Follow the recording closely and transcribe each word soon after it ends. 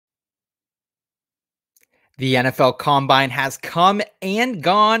The NFL Combine has come and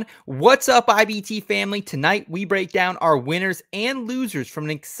gone. What's up, IBT family? Tonight, we break down our winners and losers from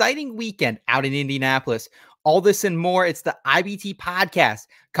an exciting weekend out in Indianapolis. All this and more. It's the IBT podcast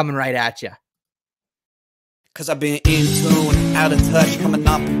coming right at you. Cause I've been in tune, out of touch, coming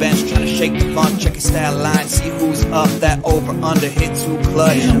off the bench, trying to shake the funk, check his stat line, see who's up, that over, under, hit too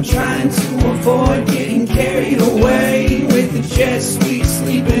clutch. And I'm trying to avoid getting carried away with the jet sweep,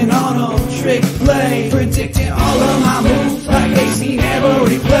 sleeping on a trick play, predicting all of my moves like they seen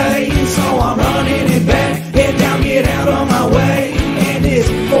every play. And so I'm running it back, head down, get out of my way. And it's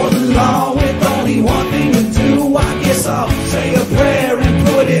for the law with only one thing to do. I guess I'll say a prayer and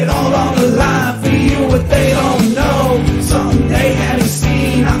put it all on the line for you. What they don't know, something they haven't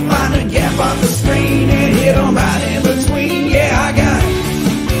seen. I find a gap on the screen and hit them right in between. Yeah, I got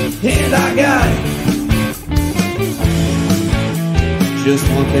it, and I got it. Just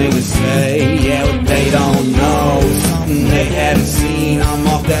one thing to say, yeah, what they don't know, something they haven't seen. I'm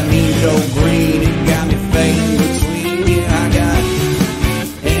off that mean Joe Green, it got me fading between. Yeah, I got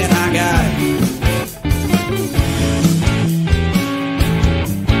it, and I got it.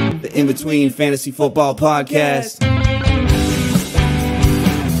 The In Between Fantasy Football Podcast.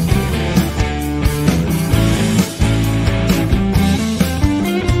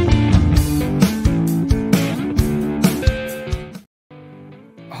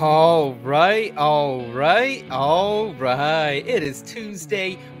 All right. It is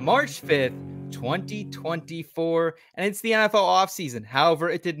Tuesday, March 5th, 2024, and it's the NFL offseason. However,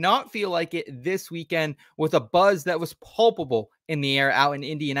 it did not feel like it this weekend with a buzz that was palpable in the air out in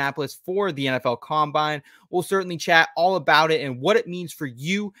Indianapolis for the NFL Combine. We'll certainly chat all about it and what it means for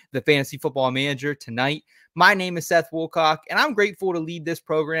you, the fantasy football manager, tonight. My name is Seth Woolcock, and I'm grateful to lead this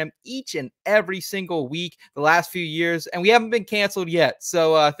program each and every single week the last few years, and we haven't been canceled yet.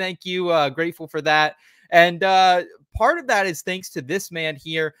 So thank you. Grateful for that. And part of that is thanks to this man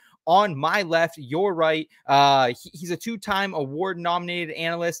here on my left, your right. He's a two-time award-nominated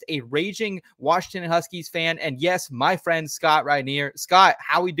analyst, a raging Washington Huskies fan, and yes, my friend Scott right here. Scott,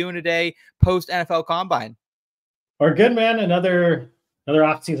 how we doing today post NFL Combine? We're good, man. Another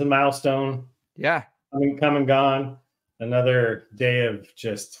off-season milestone. Yeah. Come and gone. Another day of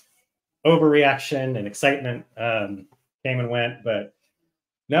just overreaction and excitement came and went. But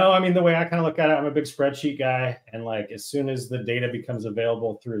no, I mean, the way I kind of look at it, I'm a big spreadsheet guy. And like, as soon as the data becomes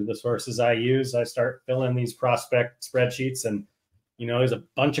available through the sources I use, I start filling these prospect spreadsheets. And, you know, there's a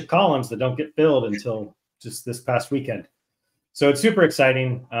bunch of columns that don't get filled until just this past weekend. So it's super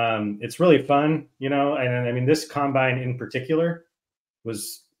exciting. It's really fun, you know, and I mean, this combine in particular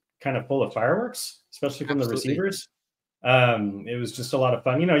was kind of full of fireworks, especially from the receivers. It was just a lot of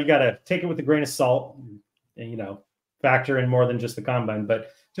fun. You know, you got to take it with a grain of salt and, you know, factor in more than just the combine,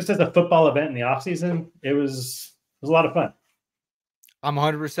 but just as a football event in the off season, it was a lot of fun. I'm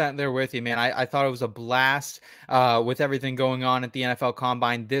 100% there with you, man. I thought it was a blast with everything going on at the NFL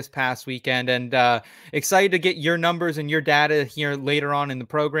Combine this past weekend, and excited to get your numbers and your data here later on in the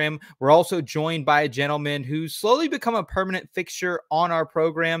program. We're also joined by a gentleman who's slowly become a permanent fixture on our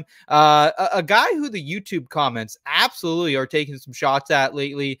program, a guy who the YouTube comments absolutely are taking some shots at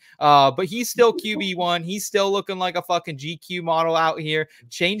lately, but he's still QB1. He's still looking like a fucking GQ model out here,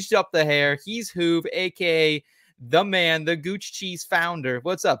 changed up the hair. He's Hoov, a.k.a. the man, the Gooch Cheese founder.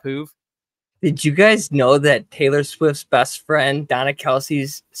 What's up, Hoov? Did you guys know that Taylor Swift's best friend, Donna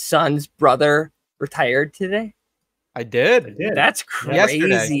Kelsey's son's brother, retired today? I did. That's crazy.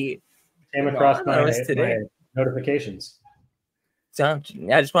 Yesterday. Came across my notifications. So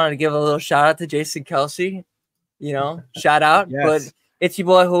yeah, I just wanted to give a little shout out to Jason Kelsey. You know, shout out. Yes. But it's your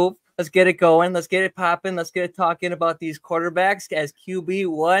boy Hoop. Let's get it going. Let's get it popping. Let's get it talking about these quarterbacks as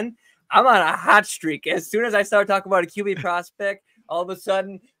QB1. I'm on a hot streak. As soon as I start talking about a QB prospect, all of a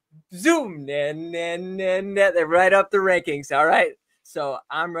sudden, zoom, and they're right up the rankings. All right. So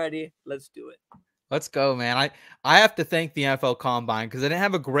I'm ready. Let's do it. Let's go, man. I have to thank the NFL Combine because I didn't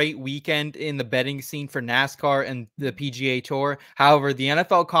have a great weekend in the betting scene for NASCAR and the PGA Tour. However, the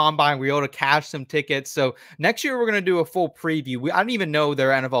NFL Combine, we were able to cash some tickets. So next year, we're going to do a full preview. I didn't even know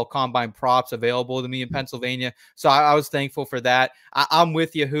there are NFL Combine props available to me in Pennsylvania. So I was thankful for that. I'm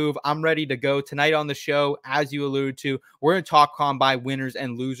with you, Hoov. I'm ready to go. Tonight on the show, as you alluded to, we're going to talk Combine winners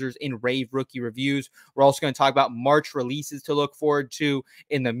and losers in Rave rookie reviews. We're also going to talk about March releases to look forward to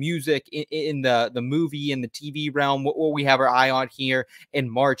in the music, in the movie and the TV realm, what we have our eye on here in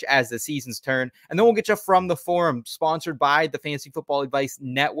March as the seasons turn. And then we'll get you from the forum, sponsored by the Fantasy Football Advice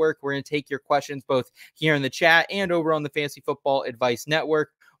Network. We're going to take your questions both here in the chat and over on the Fantasy Football Advice Network.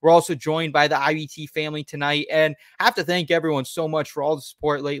 We're also joined by the IBT family tonight, and have to thank everyone so much for all the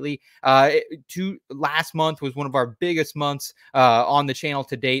support lately. Last month was one of our biggest months on the channel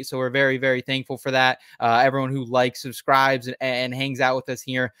to date, so we're very, very thankful for that. Everyone who likes, subscribes, and hangs out with us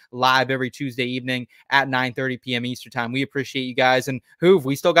here live every Tuesday evening at 9:30 p.m. Eastern time. We appreciate you guys. And Hoov,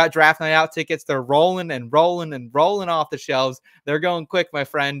 we still got draft night out tickets. They're rolling and rolling and rolling off the shelves. They're going quick, my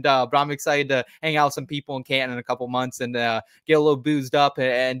friend. But I'm excited to hang out with some people in Canton in a couple months and get a little boozed up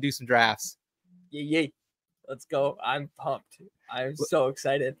and do some drafts. Yay. Let's go. I'm pumped. I'm so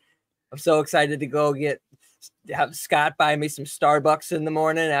excited. I'm so excited to go have Scott buy me some Starbucks in the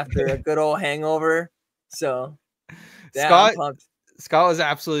morning after a good old hangover. So yeah, I'm pumped. Scott was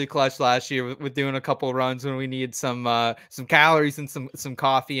absolutely clutch last year with doing a couple runs when we needed some calories and some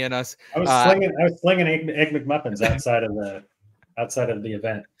coffee in us. I was slinging egg McMuffins outside of the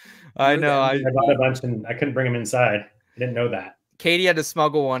event. I know. I bought a bunch and I couldn't bring them inside. I didn't know that. Katie had to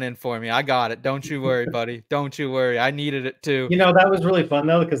smuggle one in for me. I got it. Don't you worry, buddy. Don't you worry. I needed it too. You know, that was really fun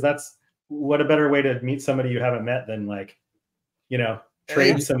though, because that's what a better way to meet somebody you haven't met than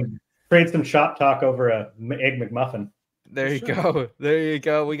trade some shop talk over a egg McMuffin. There you go. There you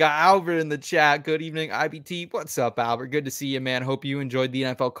go. We got Albert in the chat. Good evening, IBT. What's up, Albert? Good to see you, man. Hope you enjoyed the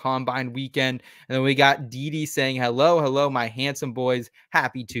NFL Combine weekend. And then we got Didi saying, hello, my handsome boys.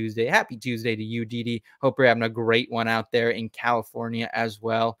 Happy Tuesday. Happy Tuesday to you, Didi. Hope you're having a great one out there in California as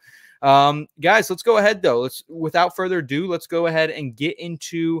well. Guys, let's go ahead though. Without further ado, let's go ahead and get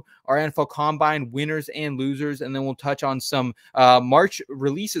into our NFL Combine winners and losers, and then we'll touch on some March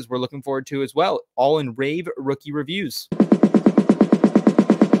releases we're looking forward to as well, all in Rave rookie reviews.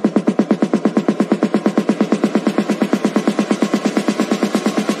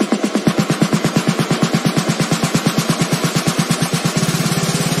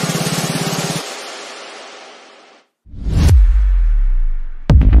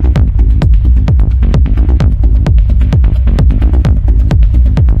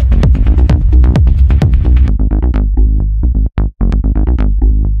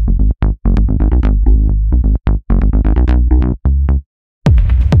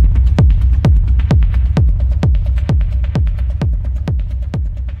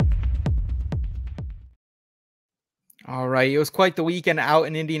 It was quite the weekend out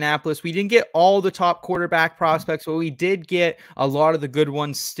in Indianapolis. We didn't get all the top quarterback prospects, but we did get a lot of the good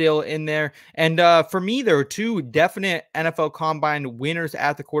ones still in there. And for me, there were two definite NFL Combine winners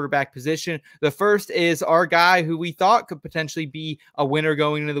at the quarterback position. The first is our guy who we thought could potentially be a winner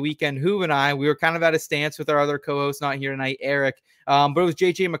going into the weekend. Hoov and I, we were kind of at a stance with our other co-host, not here tonight, Eric. But it was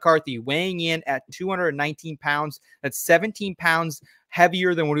JJ McCarthy weighing in at 219 pounds. That's 17 pounds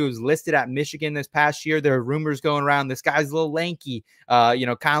heavier than what he was listed at Michigan this past year. There are rumors going around. This guy's a little lanky, kind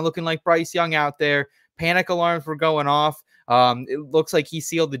of looking like Bryce Young out there. Panic alarms were going off. It looks like he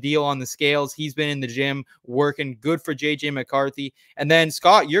sealed the deal on the scales. He's been in the gym working. Good for JJ McCarthy. And then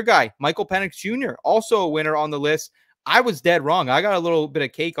Scott, your guy, Michael Penix Jr., also a winner on the list. I was dead wrong. I got a little bit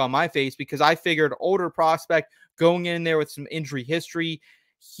of cake on my face because I figured older prospect going in there with some injury history,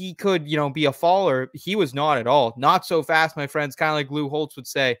 he could, be a faller. He was not at all. Not so fast, my friends, kind of like Lou Holtz would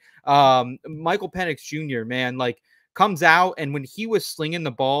say. Michael Penix Jr., man, comes out, and when he was slinging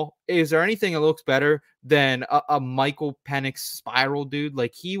the ball, is there anything that looks better than a Michael Penix spiral, dude?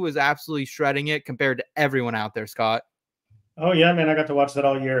 He was absolutely shredding it compared to everyone out there, Scott. Oh, yeah, man, I got to watch that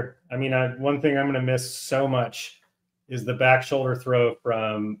all year. I mean, one thing I'm going to miss so much is the back shoulder throw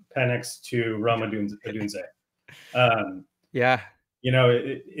from Penix to Roma Odunze. Yeah.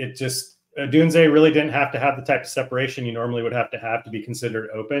 It just Odunze really didn't have to have the type of separation you normally would have to be considered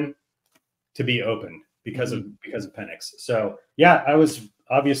open to be open because of Penix. So yeah, I was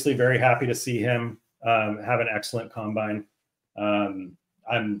obviously very happy to see him have an excellent combine.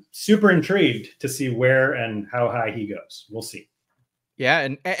 I'm super intrigued to see where and how high he goes. We'll see. Yeah,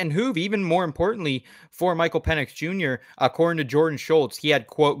 and Hoov, even more importantly for Michael Penix Jr., according to Jordan Schultz, he had,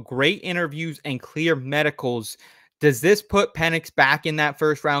 quote, great interviews and clear medicals. Does this put Penix back in that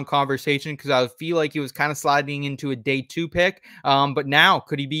first round conversation? Because I feel like he was kind of sliding into a day 2 pick. But now,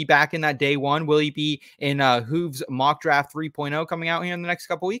 could he be back in that day 1? Will he be in Hoov's mock draft 3.0 coming out here in the next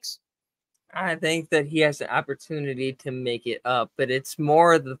couple weeks? I think that he has the opportunity to make it up, but it's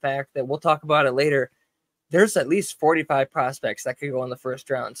more the fact that we'll talk about it later. There's at least 45 prospects that could go in the first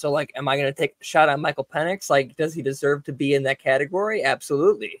round. So, am I going to take a shot on Michael Penix? Does he deserve to be in that category?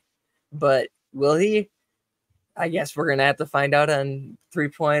 Absolutely. But will he? I guess we're going to have to find out on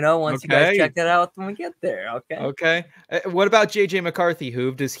 3.0 once you guys check that out when we get there. Okay. What about JJ McCarthy,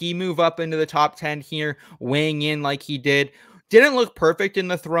 Hoov? Does he move up into the top 10 here, weighing in like he did? Didn't look perfect in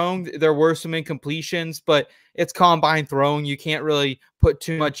the throwing. There were some incompletions, but it's combine throwing. You can't really put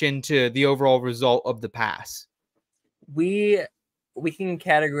too much into the overall result of the pass. We can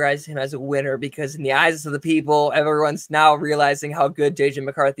categorize him as a winner because in the eyes of the people, everyone's now realizing how good JJ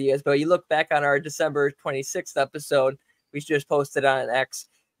McCarthy is. But you look back on our December 26th episode, we just posted on an X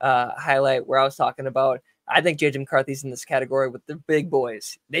highlight where I was talking about, I think JJ McCarthy's in this category with the big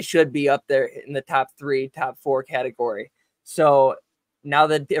boys. They should be up there in the top 3, top 4 category. So now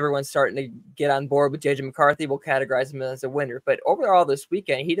that everyone's starting to get on board with JJ McCarthy, we'll categorize him as a winner. But overall this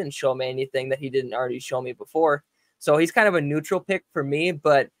weekend, he didn't show me anything that he didn't already show me before. So he's kind of a neutral pick for me,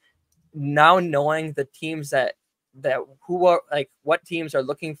 but now knowing the teams that who are like what teams are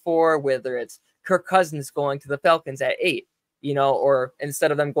looking for, whether it's Kirk Cousins going to the Falcons at 8, or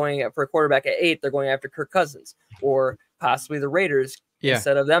instead of them going for a quarterback at 8, they're going after Kirk Cousins, or possibly the Raiders,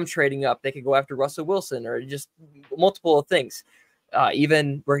 instead of them trading up, they could go after Russell Wilson, or just multiple things.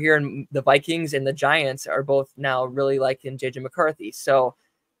 Even we're hearing the Vikings and the Giants are both now really liking JJ McCarthy. So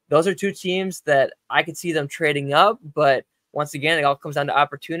those are 2 teams that I could see them trading up, but once again, it all comes down to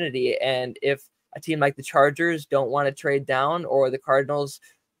opportunity. And if a team like the Chargers don't want to trade down, or the Cardinals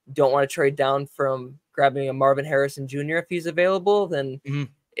don't want to trade down from grabbing a Marvin Harrison Jr. if he's available, then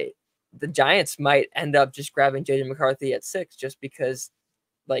the Giants might end up just grabbing JJ McCarthy at 6 just because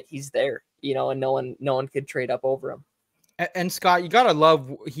like he's there, and no one could trade up over him. And Scott, you got to love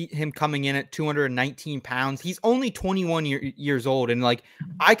him coming in at 219 pounds. He's only 21 years old. And like,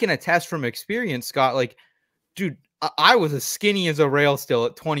 I can attest from experience, Scott, like, dude, I was as skinny as a rail still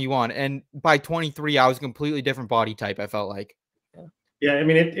at 21. And by 23, I was a completely different body type, I felt like. Yeah, I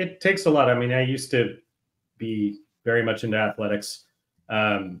mean, it takes a lot. I mean, I used to be very much into athletics.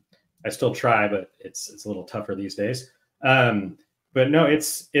 I still try, but it's a little tougher these days. But no,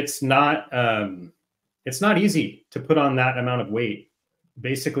 it's not easy to put on that amount of weight,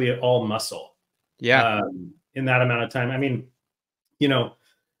 basically all muscle. Yeah. In that amount of time. I mean,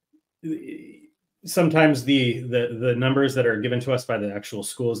 sometimes the numbers that are given to us by the actual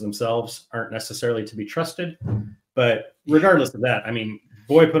schools themselves aren't necessarily to be trusted, but regardless of that, I mean,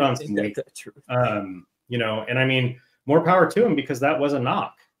 boy put on some weight, and I mean, more power to him because that was a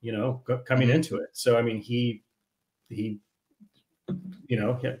knock, coming into it. So, I mean, he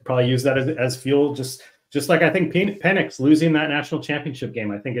probably used that as fuel, just like I think Penix losing that national championship game.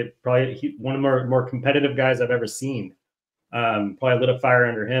 I think it probably one of the more competitive guys I've ever seen. Probably lit a fire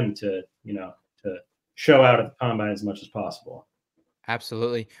under him to show out at the combine as much as possible.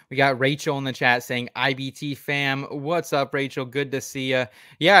 Absolutely. We got Rachel in the chat saying, IBT fam. What's up, Rachel? Good to see you.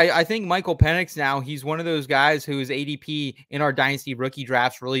 Yeah, I think Michael Penix now, he's one of those guys whose ADP in our Dynasty rookie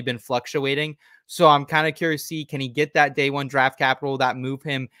drafts really been fluctuating. So I'm kind of curious to see, can he get that day 1 draft capital that move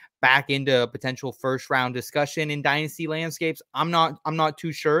him back into a potential first round discussion in Dynasty landscapes? I'm not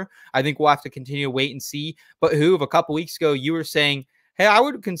too sure. I think we'll have to continue to wait and see. But Hoov, a couple weeks ago, you were saying, hey, I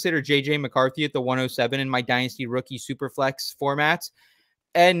would consider JJ McCarthy at the 107 in my Dynasty rookie Superflex formats.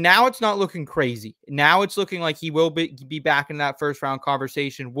 And now it's not looking crazy. Now it's looking like he will be back in that first round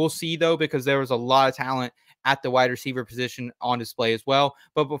conversation. We'll see, though, because there was a lot of talent at the wide receiver position on display as well.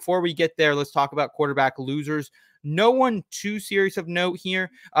 But before we get there, let's talk about quarterback losers. No one too serious of note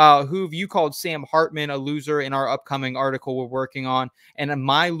here. Hoov, you called Sam Hartman a loser in our upcoming article we're working on. And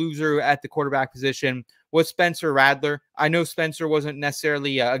my loser at the quarterback position was Spencer Rattler. I know Spencer wasn't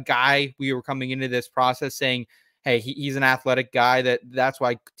necessarily a guy we were coming into this process saying, hey, he's an athletic guy, that's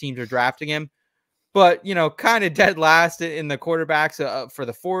why teams are drafting him. But, kind of dead last in the quarterbacks for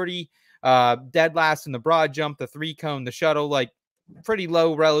the 40, dead last in the broad jump, the 3-cone, the shuttle, like pretty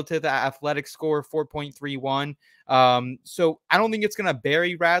low relative athletic score, 4.31. So I don't think it's going to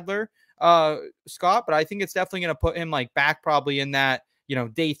bury Rattler, Scott, but I think it's definitely going to put him like back probably in that,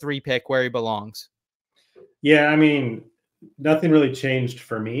 day 3 pick where he belongs. Yeah, I mean, nothing really changed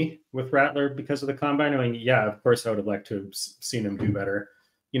for me with Rattler because of the combine. I mean, yeah, of course, I would have liked to have seen him do better.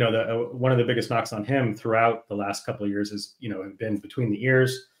 One of the biggest knocks on him throughout the last couple of years has, been between the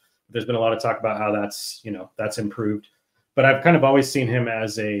ears. There's been a lot of talk about how that's improved. But I've kind of always seen him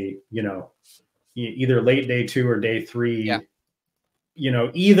as a, either late day 2 or day 3,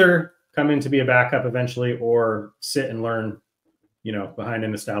 either come in to be a backup eventually or sit and learn, behind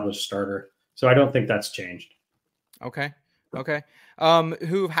an established starter. So I don't think that's changed. Okay.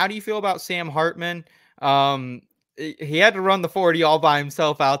 Hoov, how do you feel about Sam Hartman? He had to run the 40 all by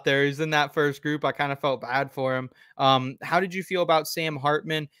himself out there. He's in that first group. I kind of felt bad for him. How did you feel about Sam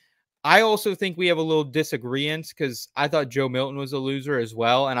Hartman? I also think we have a little disagreement because I thought Joe Milton was a loser as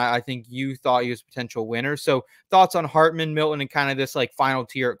well. And I think you thought he was a potential winner. So thoughts on Hartman, Milton, and kind of this like final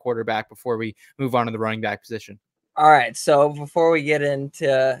tier at quarterback before we move on to the running back position. All right, so before we get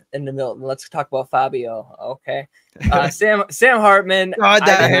into Milton, let's talk about Fabio. Okay, Sam Hartman. God,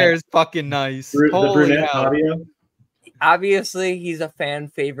 that hair is fucking nice. The Holy brunette hell. Fabio. Obviously, he's a fan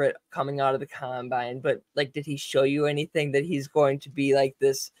favorite coming out of the combine, but like, did he show you anything that he's going to be like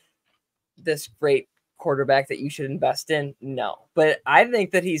this great quarterback that you should invest in? No, but I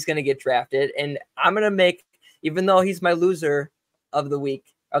think that he's going to get drafted, and I'm going to make, even though he's my loser of the week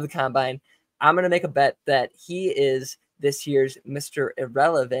of the combine, I'm going to make a bet that he is this year's Mr.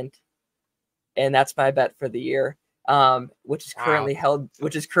 Irrelevant, and that's my bet for the year, which is currently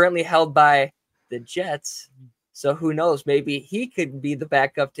held by the Jets. So who knows? Maybe he could be the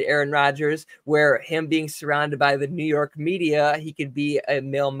backup to Aaron Rodgers, where him being surrounded by the New York media, he could be a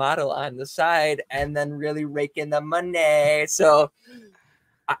male model on the side and then really rake in the money. So,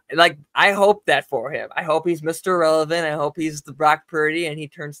 I hope that for him. I hope he's Mr. Relevant. I hope he's the Brock Purdy and he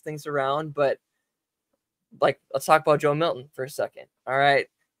turns things around. But let's talk about Joe Milton for a second. All right.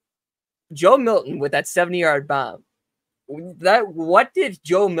 Joe Milton with that 70-yard bomb. What did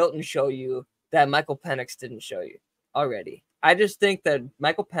Joe Milton show you that Michael Penix didn't show you already? I just think that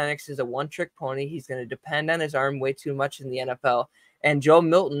Michael Penix is a one-trick pony. He's going to depend on his arm way too much in the NFL. And Joe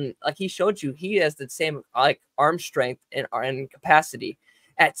Milton, like he showed you, he has the same arm strength and capacity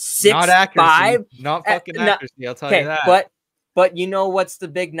at 6'5". Not accuracy. Not fucking accuracy, I'll tell you that. But you know what's the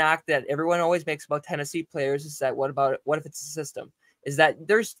big knock that everyone always makes about Tennessee players is that what if it's a system? Is that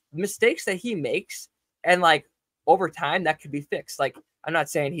there's mistakes that he makes, and over time that could be fixed. I'm not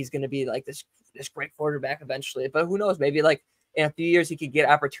saying he's going to be this great quarterback eventually, but who knows? Maybe in a few years he could get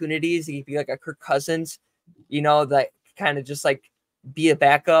opportunities. He could be like a Kirk Cousins, that kind of just be a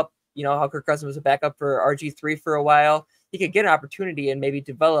backup. You know how Kirk Cousins was a backup for RG3 for a while. He could get an opportunity and maybe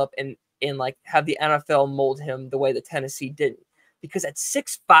develop and have the NFL mold him the way that Tennessee didn't. Because at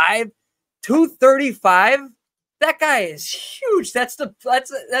 6'5", 235, that guy is huge. That's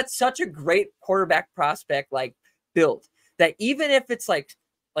such a great quarterback prospect build that even if it's like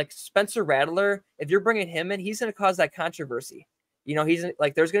Spencer Rattler, if you're bringing him in, he's going to cause that controversy. He's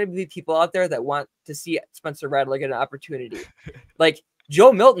there's going to be people out there that want to see Spencer Rattler get an opportunity.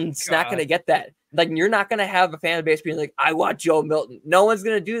 Joe Milton's not going to get that. You're not going to have a fan base being I want Joe Milton. No one's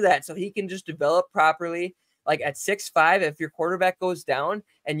going to do that. So he can just develop properly. At 6'5", if your quarterback goes down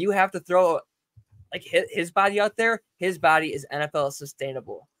and you have to throw his body out there, his body is NFL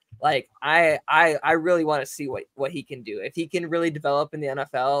sustainable. I really want to see what he can do. If he can really develop in the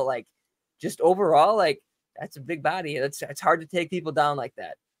NFL, just overall, that's a big body. It's hard to take people down like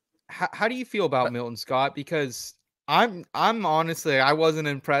that. How do you feel about Milton, Scott? Because I'm honestly, I wasn't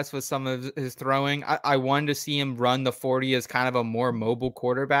impressed with some of his throwing. I wanted to see him run the 40 as kind of a more mobile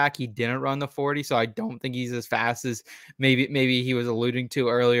quarterback. He didn't run the 40, so I don't think he's as fast as maybe he was alluding to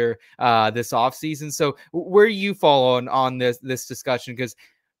earlier this offseason. So where do you fall on this discussion? Because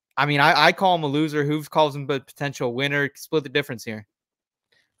I call him a loser. Hoov calls him a potential winner. Split the difference here.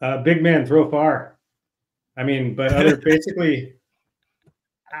 Big man, throw far. But basically,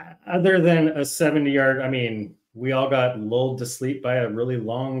 other than a 70-yard, we all got lulled to sleep by a really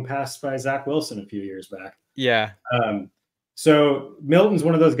long pass by Zach Wilson a few years back. Yeah. So Milton's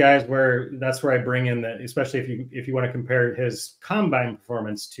one of those guys where that's where I bring in that, especially if you want to compare his combine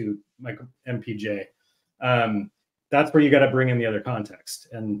performance to MPJ. That's where you got to bring in the other context.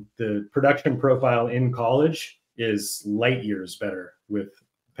 And the production profile in college is light years better with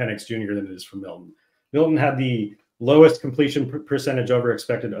Penix Jr. than it is for Milton. Milton had the lowest completion percentage over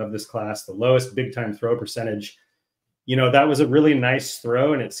expected of this class, the lowest big time throw percentage. That was a really nice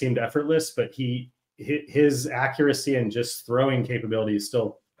throw and it seemed effortless, but his accuracy and just throwing capability is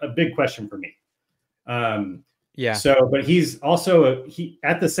still a big question for me. Yeah. So, but he's also,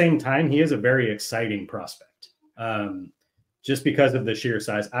 at the same time, he is a very exciting prospect. Just because of the sheer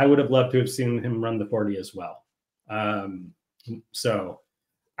size. I would have loved to have seen him run the 40 as well. So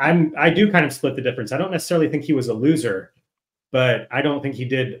I do kind of split the difference. I don't necessarily think he was a loser, but I don't think he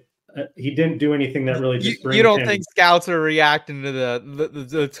didn't do anything that really just brings you don't him. think scouts are reacting to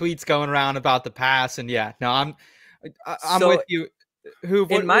the tweets going around about the pass? And yeah, no, I'm with you.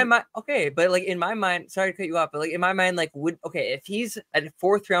 In my mind, okay, but in my mind, sorry to cut you off, but in my mind, if he's at a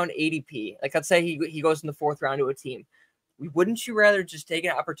 4th round ADP, let's say he goes in the 4th round to a team, wouldn't you rather just take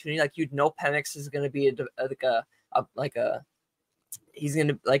an opportunity? Penix is going to be he's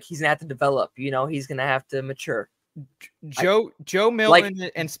gonna have to develop. He's gonna have to mature. Joe Milton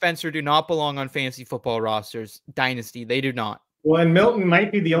and Spencer do not belong on fantasy football rosters. Dynasty, they do not. Well, and Milton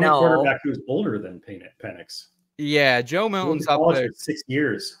might be the only quarterback who's older than Penix. Yeah, Joe Milton's up there. 6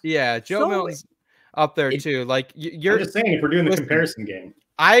 years. Yeah, Joe Milton's up there too. You're just saying, if we're doing the comparison game,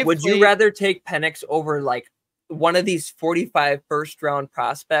 would you rather take Penix over one of these 45 first-round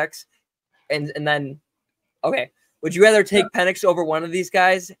prospects, and then, okay, would you rather take Penix over one of these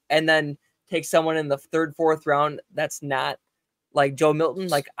guys and then take someone in the 3rd, 4th round that's not like Joe Milton?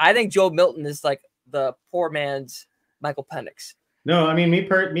 Like, I think Joe Milton is like the poor man's Michael Penix. No, I mean,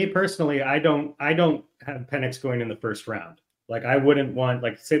 me personally, I don't have Penix going in the 1st round. Like, I wouldn't want,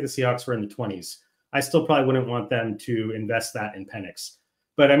 like, say the Seahawks were in the 20s. I still probably wouldn't want them to invest that in Penix.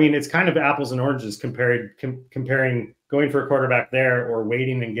 But I mean, it's kind of apples and oranges comparing going for a quarterback there or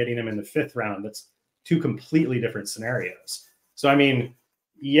waiting and getting him in the 5th round. That's 2 completely different scenarios. So, I mean,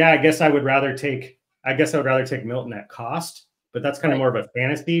 yeah, I guess I would rather take Milton at cost, but that's kind of more of a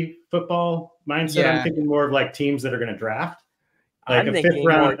fantasy football mindset. Yeah. I'm thinking more of like teams that are going to draft. Like a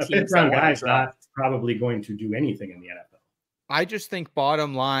 5th round guy is not probably going to do anything in the NFL. I just think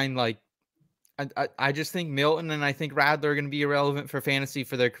bottom line, like, I just think Milton and I think Rattler are going to be irrelevant for fantasy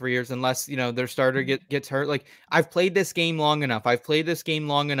for their careers unless, you know, their starter gets hurt. Like, I've played this game long enough,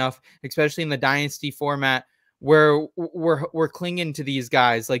 especially in the dynasty format, where we're clinging to these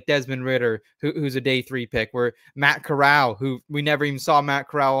guys like Desmond Ridder, who's a day 3 pick, where Matt Corral, who we never even saw Matt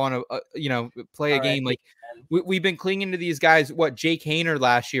Corral on play a game. Like, we've been clinging to these guys. What, Jake Haener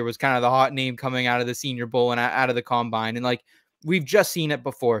last year was kind of the hot name coming out of the Senior Bowl and out of the Combine. And like, we've just seen it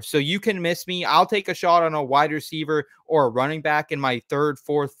before. So you can miss me. I'll take a shot on a wide receiver or a running back in my 3rd,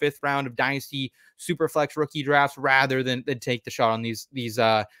 4th, 5th round of dynasty superflex rookie drafts rather than take the shot on these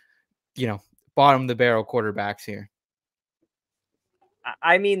bottom of the barrel quarterbacks here.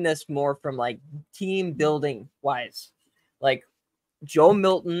 I mean this more from like team building wise, like Joe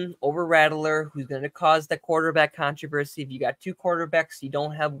Milton over Rattler, who's going to cause the quarterback controversy. If you got 2 quarterbacks, you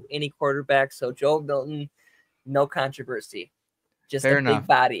don't have any quarterbacks. So Joe Milton, no controversy. Just a big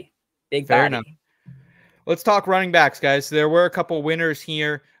body. Fair enough. Let's talk running backs, guys. There were a couple winners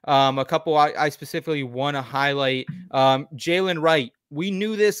here. A couple I specifically want to highlight. Jaylen Wright. We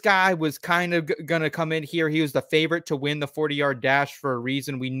knew this guy was kind of going to come in here. He was the favorite to win the 40-yard dash for a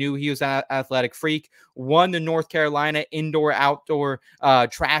reason. We knew he was an athletic freak. Won the North Carolina indoor-outdoor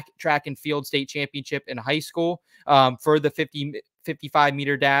track and field state championship in high school for the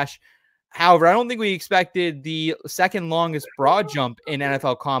 55-meter dash. However, I don't think we expected the 2nd longest broad jump in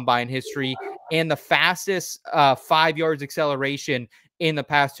NFL Combine history and the fastest 5 yards acceleration in the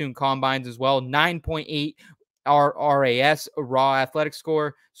past 2 combines as well. 9.8 RAS, raw athletic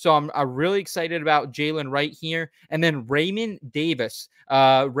score. So I'm really excited about Jaylen Wright here. And then Raymond Davis.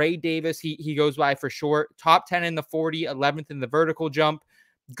 Ray Davis, he goes by for short. Top 10 in the 40, 11th in the vertical jump.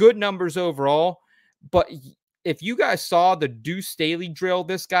 Good numbers overall. But if you guys saw the Deuce Staley drill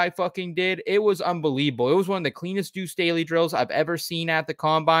this guy fucking did, it was unbelievable. It was one of the cleanest Deuce Staley drills I've ever seen at the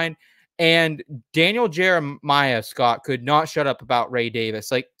Combine. And Daniel Jeremiah, Scott, could not shut up about Ray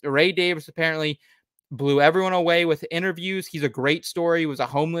Davis. Like, Ray Davis apparently blew everyone away with interviews. He's a great story. He was a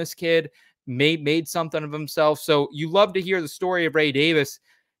homeless kid, made something of himself. So you love to hear the story of Ray Davis.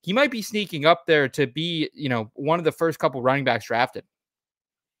 He might be sneaking up there to be, one of the first couple running backs drafted.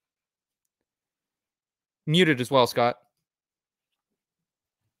 Muted as well, Scott.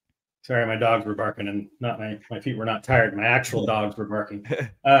 Sorry, my dogs were barking and not my feet were not tired. My actual dogs were barking.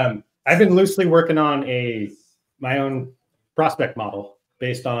 I've been loosely working on my own prospect model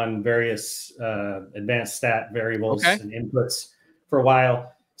based on various advanced stat variables and inputs for a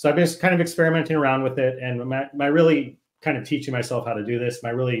while. So I've been kind of experimenting around with it, and my really kind of teaching myself how to do this.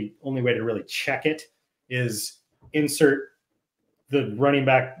 My really only way to really check it is insert the running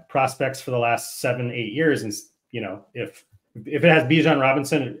back prospects for the last 7-8 years. And, if it has Bijan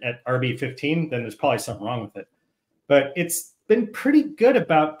Robinson at RB 15, then there's probably something wrong with it. But it's been pretty good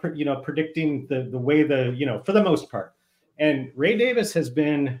about, predicting the way for the most part. And Ray Davis has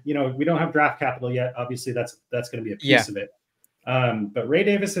been, we don't have draft capital yet. Obviously that's going to be a piece of it. But Ray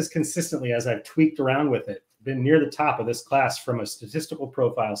Davis has consistently, as I've tweaked around with it, been near the top of this class from a statistical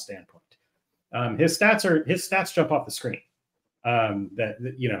profile standpoint. His stats jump off the screen. And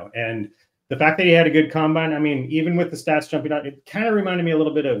the fact that he had a good combine, I mean, even with the stats jumping out, it kind of reminded me a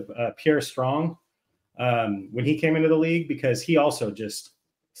little bit of Pierre Strong when he came into the league, because he also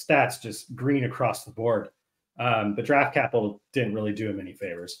stats just green across the board. The draft capital didn't really do him any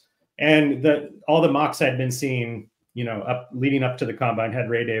favors. And all the mocks I'd been seeing, leading up to the combine had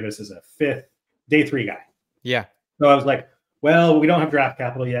Ray Davis as a 5th day 3 guy. Yeah. So I was like, well, we don't have draft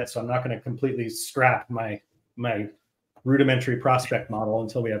capital yet, so I'm not going to completely scrap my rudimentary prospect model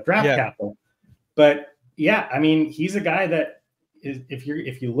until we have draft capital. But yeah, I mean, he's a guy that is, if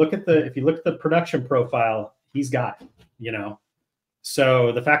you look at the production profile, he's got,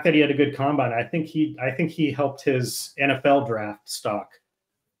 So the fact that he had a good combine, I think he helped his NFL draft stock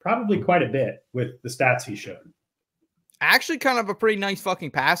probably quite a bit with the stats he showed. Actually, kind of a pretty nice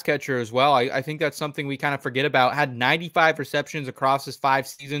fucking pass catcher as well. I think that's something we kind of forget about. Had 95 receptions across his 5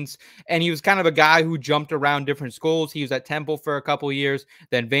 seasons, and he was kind of a guy who jumped around different schools. He was at Temple for a couple of years,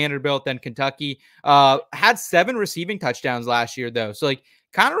 then Vanderbilt, then Kentucky. Had 7 receiving touchdowns last year, though. So, like,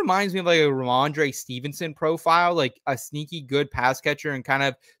 kind of reminds me of like a Ramondre Stevenson profile, like a sneaky good pass catcher and kind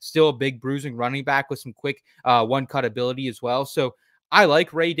of still a big bruising running back with some quick one-cut ability as well. So, I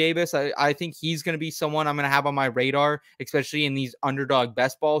like Ray Davis. I think he's going to be someone I'm going to have on my radar, especially in these underdog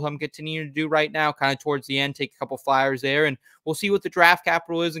best balls I'm continuing to do right now, kind of towards the end, take a couple flyers there, and we'll see what the draft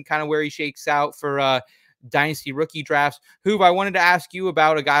capital is and kind of where he shakes out for dynasty rookie drafts. Hoov, I wanted to ask you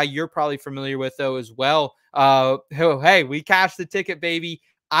about a guy you're probably familiar with, though, as well. Hey, we cashed the ticket, baby.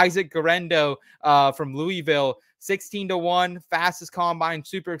 Isaac Guerendo from Louisville, 16-1, fastest combine.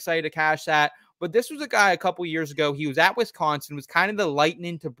 Super excited to cash that. But this was a guy a couple years ago. He was at Wisconsin, was kind of the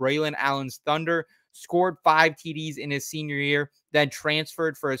lightning to Braelon Allen's thunder, scored 5 TDs in his senior year, then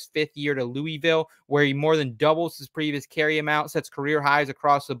transferred for his 5th year to Louisville, where he more than doubles his previous carry amount, sets career highs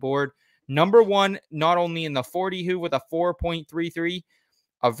across the board. Number 1, not only in the 40 Hoov with a 4.33,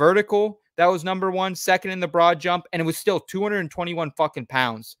 a vertical that was number 1, second in the broad jump, and it was still 221 fucking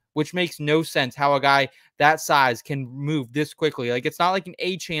pounds, which makes no sense how a guy that size can move this quickly. Like, it's not like an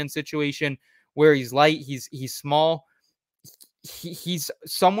H-hand situation where he's light, he's small. He's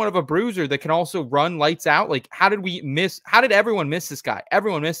somewhat of a bruiser that can also run lights out. Like, how did everyone miss this guy?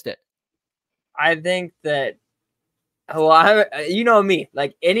 Everyone missed it. I think that, well, you know me,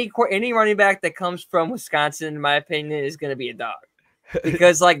 like any running back that comes from Wisconsin, in my opinion, is going to be a dog.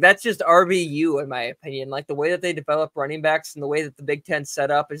 Because like that's just RBU in my opinion. Like the way that they develop running backs and the way that the Big Ten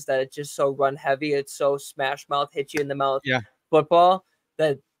set up is that it's just so run heavy. It's so smash mouth, hit you in the mouth football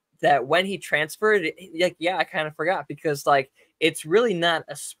that when he transferred, I kind of forgot because like it's really not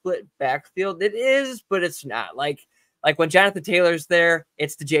a split backfield. It is, but it's not. Like when Jonathan Taylor's there,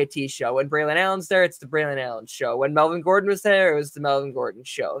 it's the JT show. When Braelon Allen's there, it's the Braelon Allen show. When Melvin Gordon was there, it was the Melvin Gordon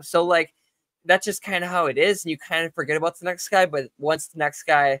show. So like that's just kind of how it is, and you kind of forget about the next guy. But once the next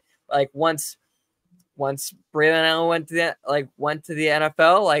guy, like once Braelon Allen went to the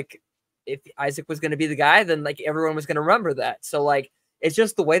NFL, like if Isaac was going to be the guy, then like everyone was going to remember that. So like. It's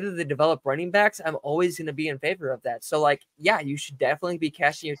just the way that they develop running backs. I'm always going to be in favor of that. So, like, yeah, you should definitely be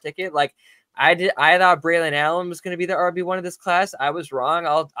cashing your ticket. Like, I thought Braelon Allen was going to be the RB1 of this class. I was wrong.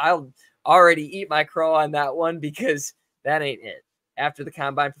 I'll already eat my crow on that one because that ain't it. After the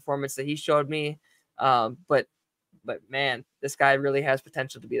combine performance that he showed me, but man, this guy really has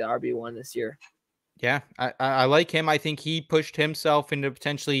potential to be the RB1 this year. Yeah, I like him. I think he pushed himself into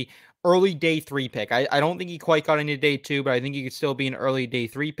potentially early day 3 pick. I don't think he quite got into day 2, but I think he could still be an early day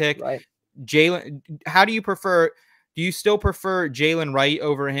 3 pick. Right. Jaylen, how do you prefer? Do you still prefer Jaylen Wright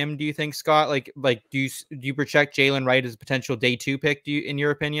over him? Do you think, Scott? Like do you project Jaylen Wright as a potential day 2 pick? In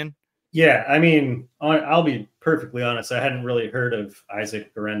your opinion? Yeah, I mean, I'll be perfectly honest. I hadn't really heard of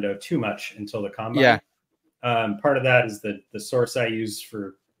Isaac Guerendo too much until the combine. Yeah. Part of that is the source I use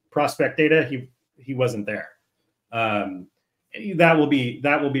for prospect data. He wasn't there. That will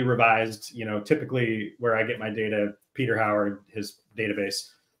be revised. You know, typically where I get my data, Peter Howard, his database.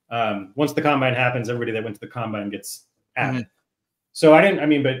 Once the combine happens, everybody that went to the combine gets added. So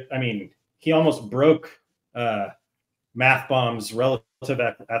he almost broke Math Bomb's relative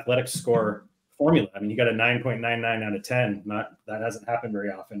athletic score formula. I mean, he got a 9.99 out of 10. That hasn't happened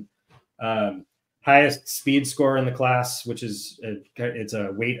very often. Highest speed score in the class, which is it's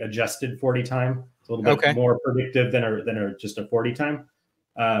a weight adjusted 40 time. It's a little bit more predictive than just a 40 time.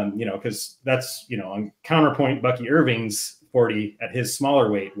 Because that's, on counterpoint, Bucky Irving's 40 at his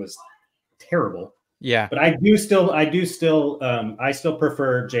smaller weight was terrible. Yeah. But I still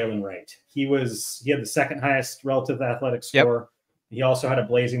prefer Jaylen Wright. He had the second highest relative athletic score. Yep. He also had a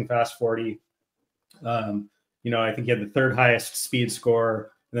blazing fast 40. I think he had the third highest speed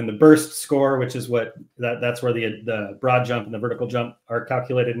score, and then the burst score, which is that's where the broad jump and the vertical jump are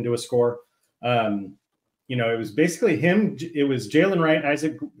calculated into a score. It was basically him. It was Jaylen Wright,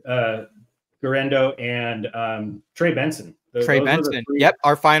 Isaac Guerendo, and Trey Benson. Trey Benson. Yep,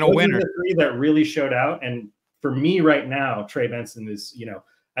 our final winner. The 3 that really showed out. And for me right now, Trey Benson is,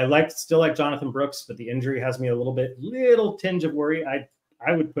 I still like Jonathan Brooks, but the injury has me a little tinge of worry. I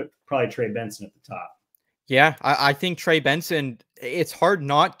would put probably Trey Benson at the top. Yeah, I think Trey Benson, it's hard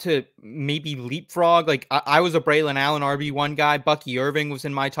not to maybe leapfrog. Like I was a Braelon Allen RB1 guy. Bucky Irving was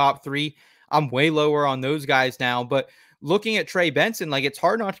in my top 3. I'm way lower on those guys now. But looking at Trey Benson, like it's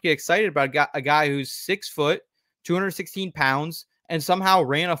hard not to get excited about a guy who's 6 foot, 216 pounds, and somehow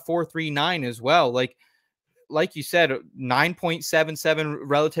ran a 4.39 as well. Like you said, 9.77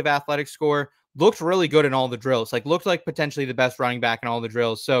 relative athletic score, looked really good in all the drills. Like looked like potentially the best running back in all the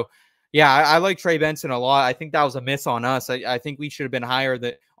drills. So yeah, I like Trey Benson a lot. I think that was a miss on us. I think we should have been higher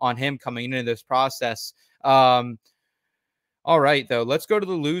on him coming into this process. All right, though. Let's go to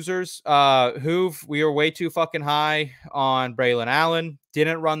the losers. Hoov, we were way too fucking high on Braelon Allen.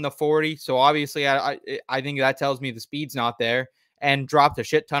 Didn't run the 40. So obviously I think that tells me the speed's not there, and dropped a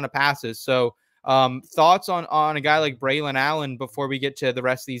shit ton of passes. So thoughts on a guy like Braelon Allen before we get to the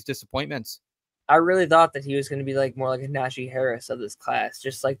rest of these disappointments? I really thought that he was going to be like more like a Najee Harris of this class,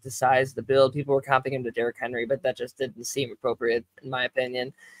 just like the size, the build. People were comping him to Derrick Henry, but that just didn't seem appropriate in my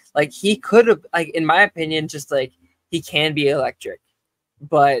opinion. Like he could have, like in my opinion, just like he can be electric,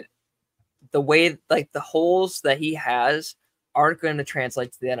 but the way like the holes that he has aren't going to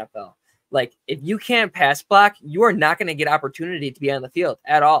translate to the NFL. Like if you can't pass block, you are not going to get opportunity to be on the field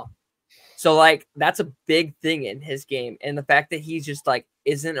at all. So like that's a big thing in his game, and the fact that he's just like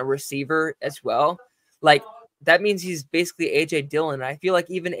isn't a receiver as well, like that means he's basically AJ Dillon. I feel like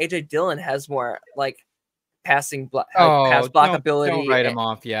even AJ Dillon has more like pass block ability. Don't write him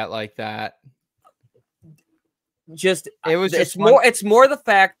off yet like that. It's more the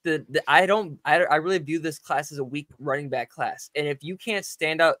fact that I really view this class as a weak running back class, and if you can't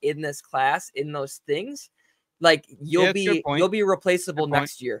stand out in this class in those things, like you'll be replaceable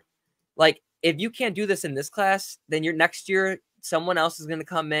next year. Like if you can't do this in this class, then your next year someone else is going to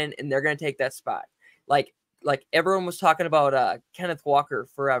come in and they're going to take that spot. Like everyone was talking about Kenneth Walker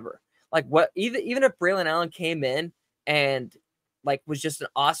forever. Like what even if Braelon Allen came in and like was just an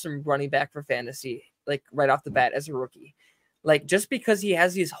awesome running back for fantasy, like right off the bat as a rookie, like just because he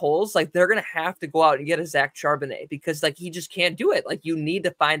has these holes, like they're gonna have to go out and get a Zach Charbonnet because like he just can't do it. Like you need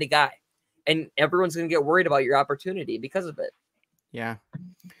to find a guy, and everyone's gonna get worried about your opportunity because of it. Yeah.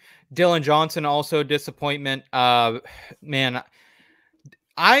 Dillon Johnson also disappointment. Man,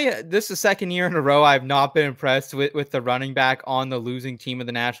 this is the second year in a row I've not been impressed with the running back on the losing team of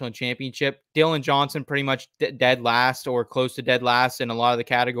the national championship. Dillon Johnson pretty much dead last or close to dead last in a lot of the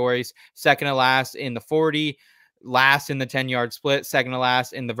categories. Second to last in the 40, last in the 10-yard split, second to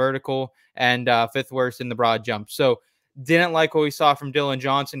last in the vertical, and fifth worst in the broad jump. So didn't like what we saw from Dillon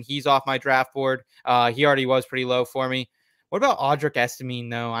Johnson. He's off my draft board. He already was pretty low for me. What about Audric Estime,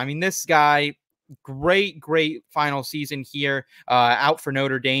 though? I mean, this guy, great final season here, out for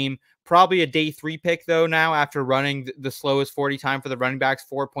Notre Dame. Probably a day 3 pick, though, now after running the slowest 40 time for the running backs,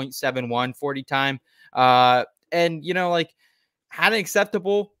 4.71 40 time. And, you know, like had an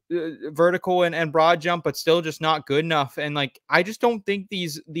acceptable vertical and broad jump, but still just not good enough. And, like, I just don't think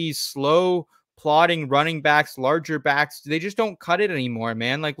these slow plodding running backs, larger backs, they just don't cut it anymore,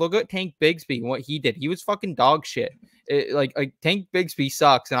 man. Like, look at Tank Bigsby and what he did. He was fucking dog shit. Like Tank Bigsby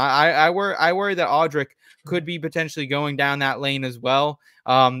sucks, and I worry that Audric could be potentially going down that lane as well.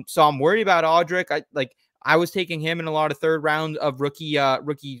 So I'm worried about Audric. I was taking him in a lot of third round of rookie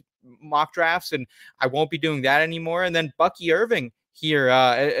mock drafts, and I won't be doing that anymore. And then Bucky Irving here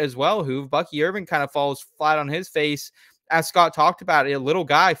as well. Who Bucky Irving kind of falls flat on his face, as Scott talked about it. A little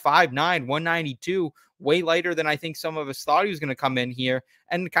guy, 5'9", 192. Way lighter than I think some of us thought he was going to come in here,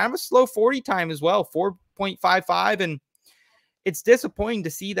 and kind of a slow 40 time as well, 4.55. And it's disappointing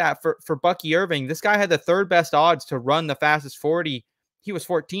to see that for Bucky Irving. This guy had the third best odds to run the fastest 40. He was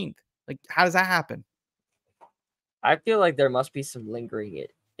 14th. Like, how does that happen? I feel like there must be some lingering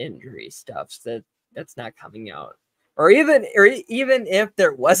injury stuff that's not coming out, or even if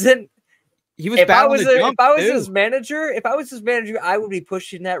there wasn't. He was if I was his manager, I would be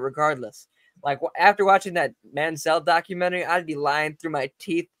pushing that regardless. Like after watching that Mansell documentary, I'd be lying through my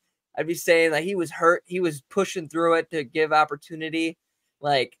teeth. I'd be saying that he was hurt. He was pushing through it to give opportunity.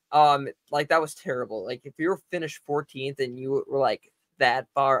 Like that was terrible. Like if you were finished 14th and you were like that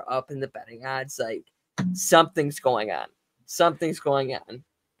far up in the betting odds, like something's going on. Something's going on.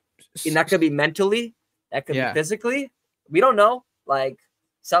 And that could be mentally. That could be physically. We don't know. Like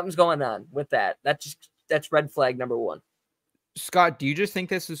something's going on with that. That's red flag number 1. Scott, do you just think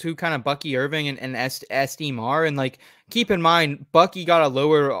this is who kind of Bucky Irving and Estime are? And like, keep in mind, Bucky got a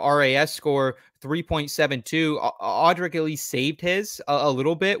lower RAS score, 3.72. Audric at least saved his a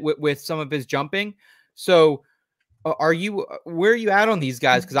little bit with some of his jumping. So where are you at on these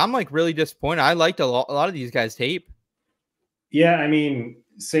guys? Because I'm like really disappointed. I liked a lot of these guys' tape. Yeah, I mean,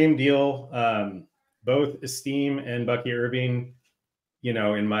 same deal. Both Estime and Bucky Irving, you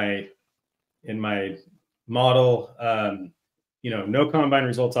know, in my model, no combine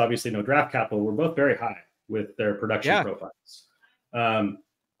results, obviously no draft capital. We're both very high with their production profiles.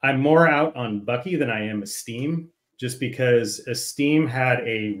 I'm more out on Bucky than I am Estime, just because Estime had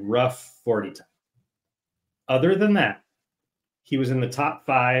a rough 40 time. Other than that, he was in the top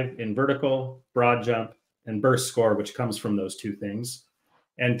 5 in vertical, broad jump, and burst score, which comes from those 2 things.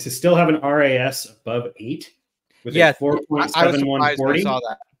 And to still have an RAS above 8 with a 4.71 40, I saw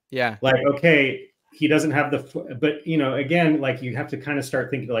that. Yeah. Like, okay, he doesn't have the, but you know, again, like you have to kind of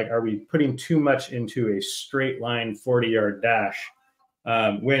start thinking like, are we putting too much into a straight line 40-yard dash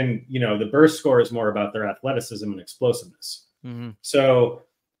when, you know, the burst score is more about their athleticism and explosiveness. So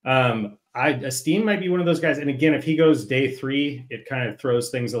Estime might be one of those guys. And again, if he goes day 3, it kind of throws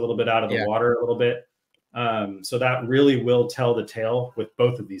things a little bit out of the water a little bit. So that really will tell the tale with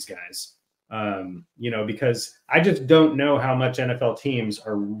both of these guys. You know, because I just don't know how much NFL teams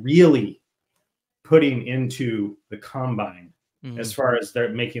are really putting into the combine as far as they're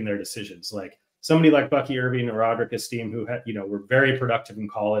making their decisions. Like somebody like Bucky, Irving, or Audric Estime, who had, you know, were very productive in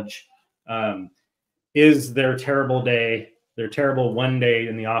college, is their terrible day, their terrible one day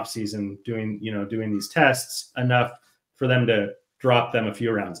in the off season doing these tests enough for them to drop them a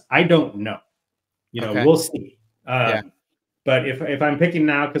few rounds? I don't know. You know, we'll see. But if I'm picking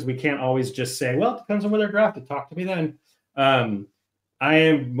now, because we can't always just say, well, it depends on where they're drafted, talk to me then. I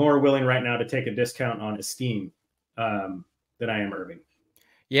am more willing right now to take a discount on Estime than I am Irving.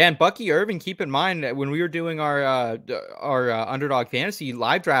 Yeah, and Bucky Irving, keep in mind that when we were doing our Underdog Fantasy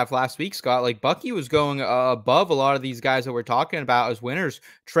live draft last week, Scott, like Bucky was going above a lot of these guys that we're talking about as winners.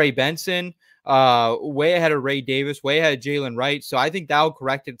 Trey Benson, way ahead of Ray Davis, way ahead of Jaylen Wright. So I think that'll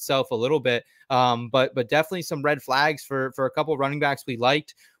correct itself a little bit. But definitely some red flags for a couple of running backs we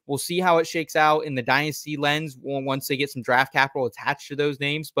liked. We'll see how it shakes out in the dynasty lens once they get some draft capital attached to those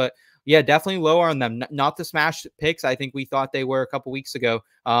names. But yeah, definitely lower on them. Not the smash picks I think we thought they were a couple weeks ago.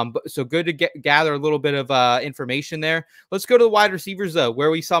 So good to gather a little bit of information there. Let's go to the wide receivers though, where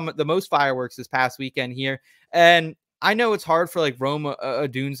we saw the most fireworks this past weekend here. And I know it's hard for like Rome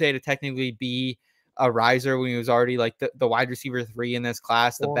Odunze to technically be a riser when he was already like the wide receiver 3 in this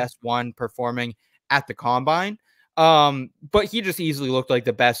class, the best one performing at the combine. But he just easily looked like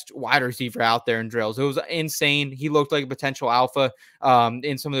the best wide receiver out there in drills. It was insane. He looked like a potential alpha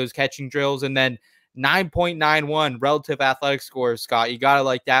in some of those catching drills. And then 9.91 relative athletic scores, Scott. You got to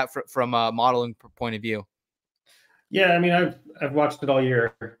like that from a modeling point of view. Yeah, I mean, I've watched it all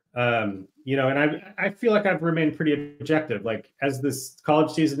year. You know, and I feel like I've remained pretty objective. Like as this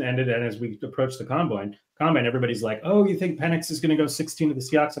college season ended and as we approach the combine, everybody's like, oh, you think Penix is going to go 16 to the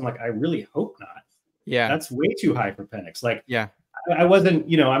Seahawks? I'm like, I really hope not. Yeah, that's way too high for Penix. Like, yeah, I wasn't,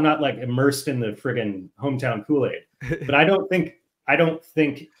 you know, I'm not like immersed in the friggin' hometown Kool-Aid, but I don't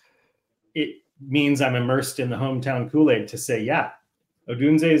think it means I'm immersed in the hometown Kool-Aid to say, yeah,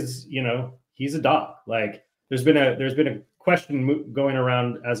 Odunze's, you know, he's a dog. Like there's been a question going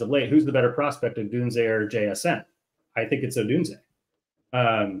around as of late. Who's the better prospect, Odunze or JSN? I think it's Odunze.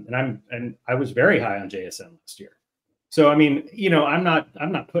 And I was very high on JSN last year. So, I mean, you know, I'm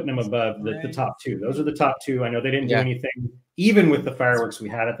not putting him above the top 2. Those are the top 2. I know they didn't do anything, even with the fireworks we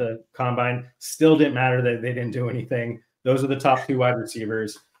had at the combine, still didn't matter that they didn't do anything. Those are the top 2 wide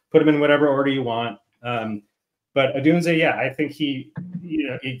receivers. Put them in whatever order you want. But Odunze, yeah, I think he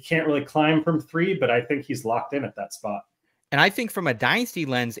can't really climb from 3, but I think he's locked in at that spot. And I think from a dynasty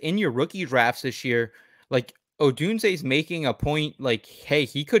lens in your rookie drafts this year, like Odunze's making a point like, hey,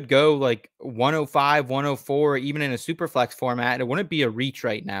 he could go like 105, 104, even in a super flex format. It wouldn't be a reach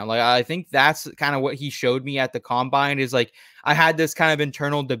right now. Like, I think that's kind of what he showed me at the combine is like, I had this kind of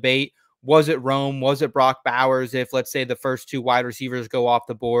internal debate. Was it Rome? Was it Brock Bowers? If let's say the first 2 wide receivers go off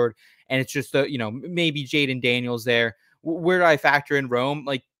the board and it's just, maybe Jaden Daniels there. Where do I factor in Rome?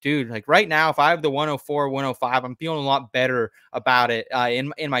 Like, dude, like right now, if I have the 104, 105, I'm feeling a lot better about it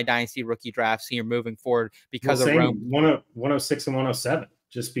in my dynasty rookie drafts here moving forward because of Rome. 106 and 107,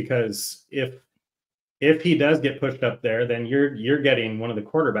 just because if he does get pushed up there, then you're getting one of the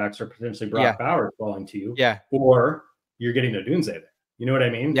quarterbacks or potentially Brock Bowers falling to you. Yeah. Or you're getting Odunze there. You know what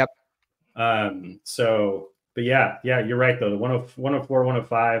I mean? Yep. But yeah, you're right though. The 104,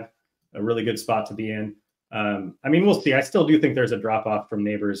 105, a really good spot to be in. I mean, we'll see. I still do think there's a drop off from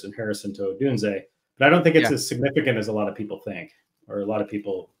Neighbors and Harrison to Odunze, but I don't think it's as significant as a lot of people think, or a lot of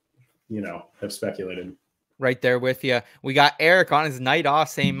people, have speculated. Right there with you. We got Eric on his night off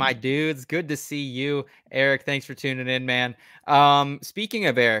saying, my dudes, good to see you. Eric, thanks for tuning in, man. Speaking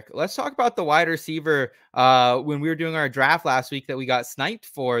of Eric, let's talk about the wide receiver when we were doing our draft last week that we got sniped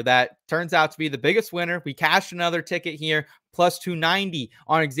for. That turns out to be the biggest winner. We cashed another ticket here, plus 290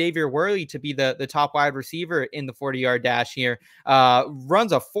 on Xavier Worley to be the top wide receiver in the 40-yard dash here.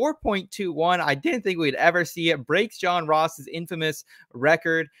 Runs a 4.21. I didn't think we'd ever see it. Breaks John Ross's infamous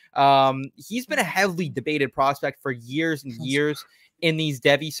record. He's been a heavily debated prospect for years and years. in these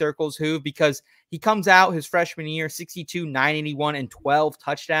Devy circles, Hoov, because he comes out his freshman year, 62, 981, and 12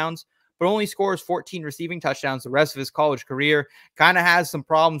 touchdowns, but only scores 14 receiving touchdowns the rest of his college career. Kind of has some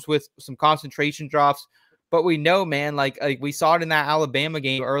problems with some concentration drops. But we know, man, like we saw it in that Alabama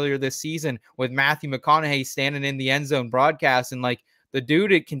game earlier this season with Matthew McConaughey standing in the end zone broadcast. And like the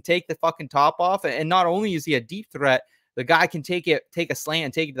dude, it can take the fucking top off. And not only is he a deep threat, the guy can take a slant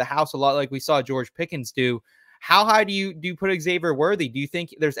and take it to the house a lot like we saw George Pickens do. How high do you put Xavier Worthy? Do you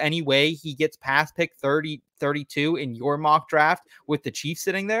think there's any way he gets past pick 30, 32 in your mock draft with the Chiefs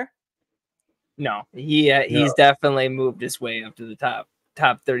sitting there? No, he's definitely moved his way up to the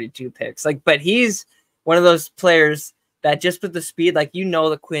top 32 picks. Like, but he's one of those players that just with the speed, like,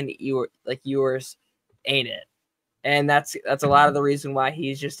 the Quinn Ewers ain't it. And that's a lot of the reason why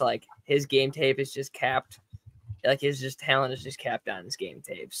he's just like his game tape is just capped. Like his talent is just capped on his game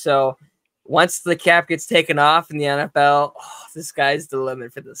tape. So once the cap gets taken off in the NFL, the sky's the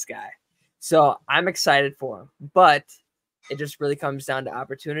limit for this guy. So I'm excited for him, but it just really comes down to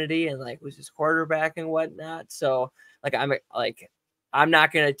opportunity and like who's his quarterback and whatnot. So like I'm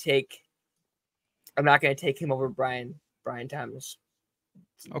not gonna take him over Brian Thomas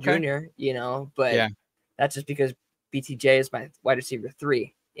Jr. But yeah, that's just because BTJ is my wide receiver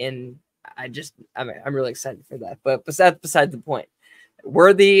 3, and I'm really excited for that. But besides the point,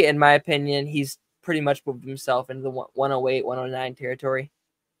 Worthy, in my opinion, he's pretty much moved himself into the 108, 109 territory.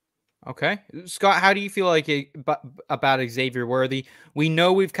 Okay. Scott, how do you feel like about Xavier Worthy? We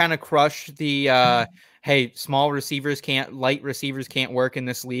know we've kind of crushed the hey, light receivers can't work in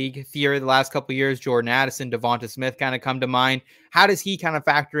this league theory the last couple of years. Jordan Addison, Devonta Smith kind of come to mind. How does he kind of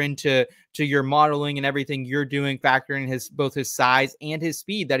factor into your modeling and everything you're doing, factoring both his size and his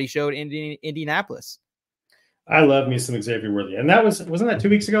speed that he showed in Indianapolis? I love me some Xavier Worthy. And wasn't that 2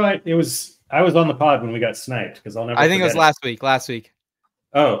 weeks ago? I was on the pod when we got sniped because I'll never I think it was last week.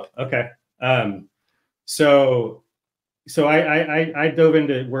 Oh, okay. So I dove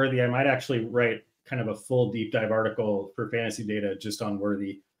into Worthy. I might actually write kind of a full deep dive article for Fantasy Data just on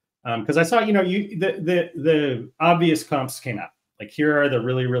Worthy. Because I saw, the obvious comps came out. Like, here are the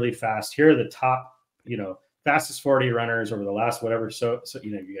really, really fast. Here are the top, fastest 40 runners over the last whatever. So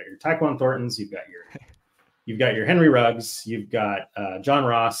you got your Tyquan Thorntons, you've got your Henry Ruggs, you've got John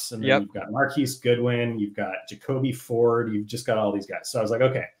Ross, and then you've got Marquise Goodwin, you've got Jacoby Ford, you've just got all these guys. So I was like,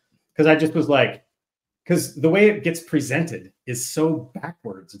 okay, because I just was like, because the way it gets presented is so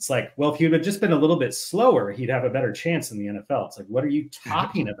backwards. It's like, well, if he would have just been a little bit slower, he'd have a better chance in the NFL. It's like, what are you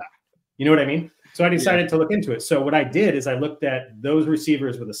talking about? You know what I mean? So I decided to look into it. So what I did is I looked at those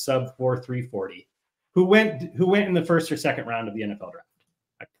receivers with a sub 4.340 who went in the first or second round of the NFL draft.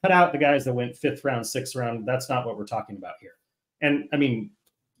 I cut out the guys that went 5th round, 6th round. That's not what we're talking about here. And I mean,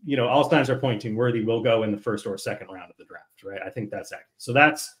 all signs are pointing Worthy will go in the 1st or 2nd round of the draft, right? I think that's accurate. So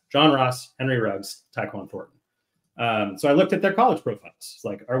that's John Ross, Henry Ruggs, Tyquan Thornton. So I looked at their college profiles. It's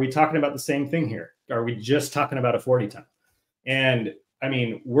like, are we talking about the same thing here? Are we just talking about a 40 time? And I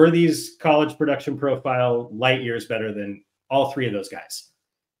mean, Worthy's college production profile light years better than all 3 of those guys.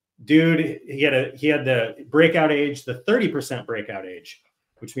 Dude, he had the breakout age, the 30% breakout age,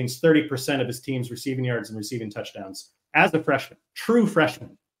 which means 30% of his team's receiving yards and receiving touchdowns as a freshman, true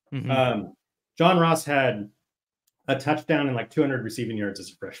freshman. Mm-hmm. John Ross had a touchdown and like 200 receiving yards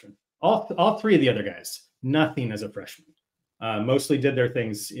as a freshman. All 3 of the other guys, nothing as a freshman. Mostly did their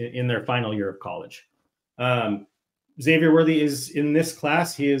things in their final year of college. Xavier Worthy is in this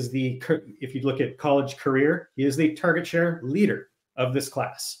class. He is if you look at college career, he is the target share leader of this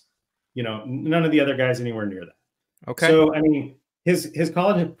class. None of the other guys anywhere near that. Okay. So, I mean, his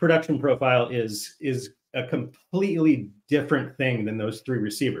college production profile is a completely different thing than those 3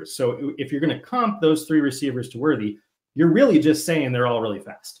 receivers. So if you're going to comp those 3 receivers to Worthy, you're really just saying they're all really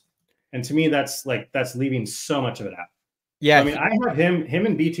fast. And to me, that's leaving so much of it out. Yeah. I mean, I have him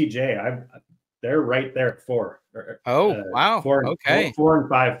and BTJ. They're right there at 4. Wow. 4 and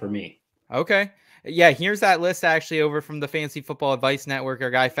 5 for me. Okay. Yeah, here's that list actually over from the Fantasy Football Advice Network. Our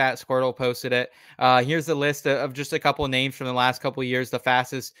guy Fat Squirtle posted it. Here's the list of just a couple of names from the last couple of years. The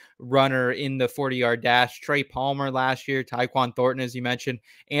fastest runner in the 40-yard dash, Trey Palmer last year, Tyquan Thornton, as you mentioned,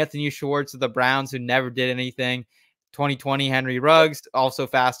 Anthony Schwartz of the Browns, who never did anything. 2020, Henry Ruggs, also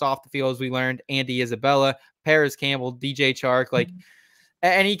fast off the field, as we learned. Andy Isabella, Paris Campbell, DJ Chark,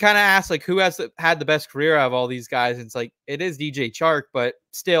 and he kind of asked, like, who has had the best career out of all these guys? And it's like, it is DJ Chark, but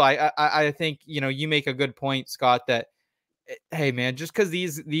still, I think, you make a good point, Scott, that, hey, man, just because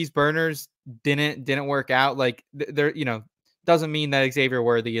these burners didn't work out, like, they're, doesn't mean that Xavier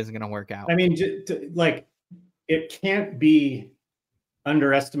Worthy isn't going to work out. I mean, it can't be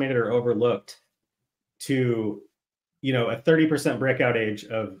underestimated or overlooked to a 30% breakout age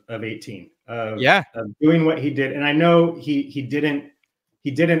of 18, of doing what he did. And I know he didn't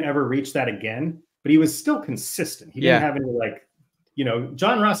ever reach that again, but he was still consistent. He didn't have any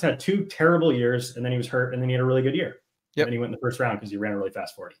John Ross had 2 terrible years, and then he was hurt, and then he had a really good year. Yep. And then he went in the first round because he ran a really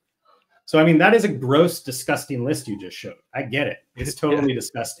fast 40. So, I mean, that is a gross, disgusting list you just showed. I get it. It's totally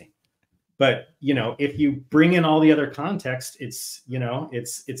disgusting. But, if you bring in all the other context,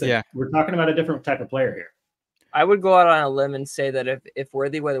 we're talking about a different type of player here. I would go out on a limb and say that if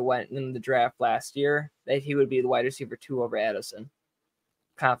Worthy would have went in the draft last year, that he would be the wide receiver 2 over Addison.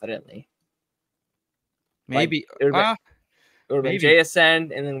 Confidently. Maybe. It would have been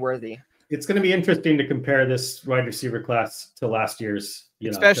JSN and then Worthy. It's going to be interesting to compare this wide receiver class to last year's,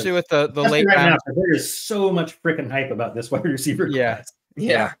 especially with the late round. There is so much freaking hype about this wide receiver class.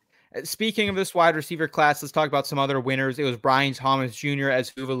 Yeah. Speaking of this wide receiver class, let's talk about some other winners. It was Brian Thomas Jr.,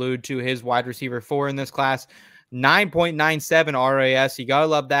 as Hoov alluded to, his wide receiver 4 in this class. 9.97 RAS. You got to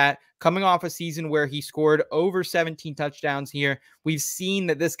love that. Coming off a season where he scored over 17 touchdowns here, we've seen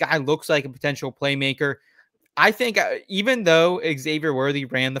that this guy looks like a potential playmaker. I think even though Xavier Worthy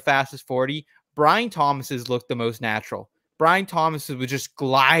ran the fastest 40, Brian Thomas's looked the most natural. Brian Thomas's was just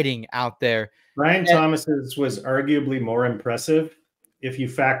gliding out there. Brian Thomas's was arguably more impressive if you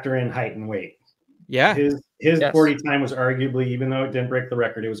factor in height and weight. Yeah. His 40 time was arguably, even though it didn't break the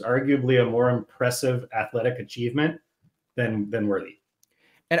record, it was arguably a more impressive athletic achievement than Worthy.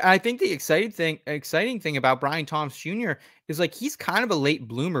 And I think the exciting thing about Brian Thomas Jr. is he's kind of a late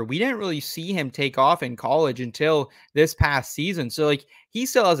bloomer. We didn't really see him take off in college until this past season. So he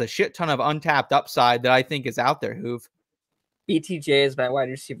still has a shit ton of untapped upside that I think is out there, Hoov. BTJ is my wide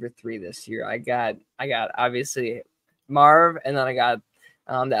receiver 3 this year. I got obviously Marv, and then I got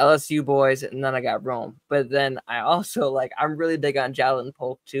the LSU boys, and then I got Rome. But then I also I'm really big on Jaylen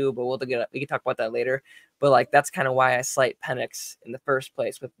Polk too, but we can talk about that later. But that's kind of why I slight Penix in the first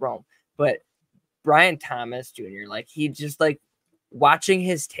place with Rome. But Brian Thomas Jr., he just watching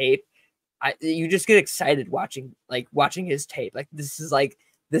his tape, you just get excited watching his tape. This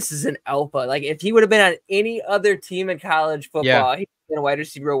is an alpha. If he would have been on any other team in college football, he'd been a wide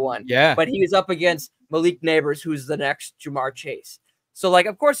receiver 1. Yeah. But he was up against Malik Neighbors, who's the next Jamar Chase. So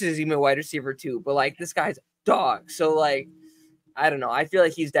of course he's even a wide receiver 2, but this guy's a dog. So I don't know. I feel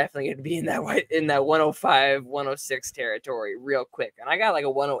like he's definitely going to be in that 105, 106 territory real quick. And I got a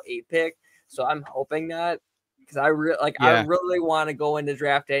 108 pick, so I'm hoping not, because I really want to go into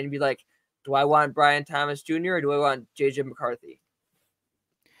draft day and be do I want Brian Thomas Jr. or do I want JJ McCarthy?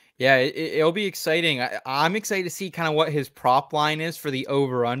 Yeah, it'll be exciting. I'm excited to see kind of what his prop line is for the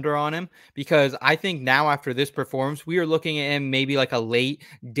over-under on him, because I think now after this performance, we are looking at him maybe a late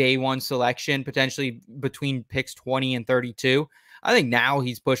day 1 selection, potentially between picks 20 and 32. I think now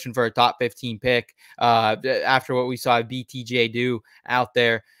he's pushing for a top 15 pick after what we saw BTJ do out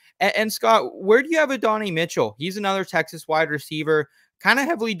there. And Scott, where do you have Adonai Mitchell? He's another Texas wide receiver, kind of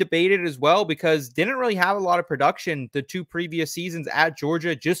heavily debated as well, because didn't really have a lot of production the 2 previous seasons at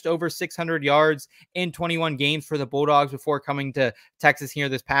Georgia, just over 600 yards in 21 games for the Bulldogs before coming to Texas here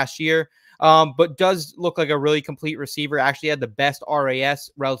this past year. But does look like a really complete receiver. Actually had the best RAS,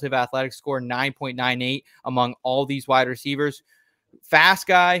 relative athletic score, 9.98 among all these wide receivers. Fast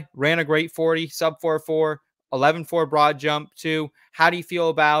guy, ran a great 40, sub 4.4, 11.4 broad jump too. How do you feel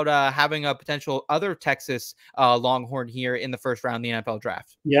about having a potential other Texas Longhorn here in the first round of the NFL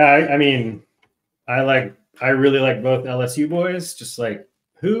draft? Yeah, I mean, I really like both LSU boys, just like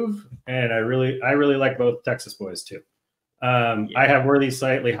Hoov, and I really like both Texas boys too. I have Worthy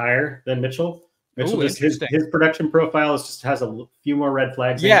slightly higher than Mitchell. Mitchell, Ooh, his production profile has a few more red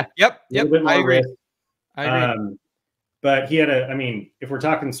flags. Yeah, yep. I agree. But he had if we're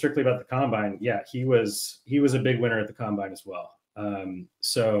talking strictly about the combine, he was a big winner at the combine as well.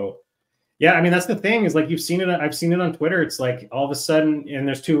 So yeah, I mean, that's the thing is you've seen it. I've seen it on Twitter. It's all of a sudden, and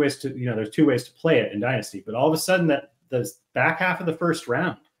there's two ways to play it in Dynasty, but all of a sudden that the back half of the first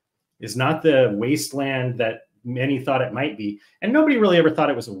round is not the wasteland that many thought it might be. And nobody really ever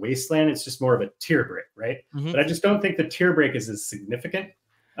thought it was a wasteland. It's just more of a tier break, right? Mm-hmm. But I just don't think the tier break is as significant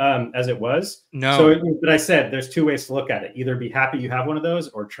as it was. No. So, but I said there's 2 ways to look at it. Either be happy you have one of those,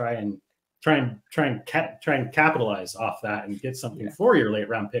 or try and capitalize off that and get something for your late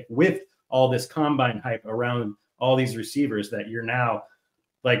round pick with all this combine hype around all these receivers that you're now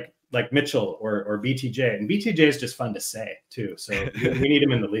like Mitchell or BTJ. And BTJ is just fun to say too. So we need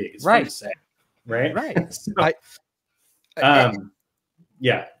him in the league. It's fun to say, right? Right. So,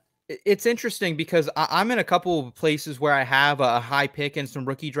 yeah. It's interesting because I'm in a couple of places where I have a high pick in some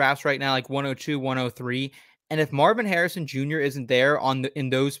rookie drafts right now, like 102, 103. And if Marvin Harrison Jr. isn't there in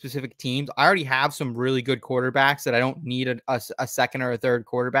those specific teams, I already have some really good quarterbacks that I don't need a second or a third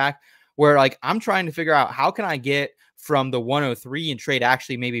quarterback, where like I'm trying to figure out how can I get from the 103 and trade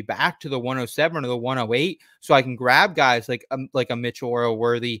actually maybe back to the 107 or the 108 so I can grab guys like a Mitchell or a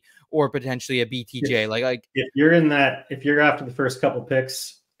Worthy or potentially a BTJ. Like if you're after the first couple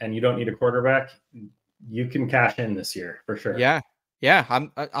picks and you don't need a quarterback, you can cash in this year for sure. Yeah.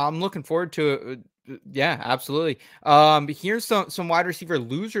 I'm looking forward to it. Yeah, absolutely. Here's some wide receiver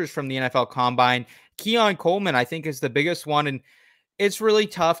losers from the NFL Combine. Keon Coleman, I think, is the biggest one, and it's really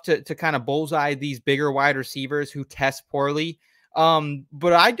tough to kind of bullseye these bigger wide receivers who test poorly.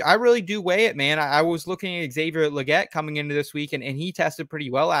 But I really do weigh it, man. I was looking at Xavier Legette coming into this week, and he tested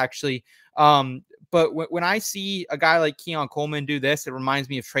pretty well, actually. But when I see a guy like Keon Coleman do this, it reminds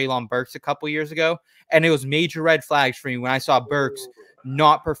me of Treylon Burks a couple years ago, and it was major red flags for me when I saw Burks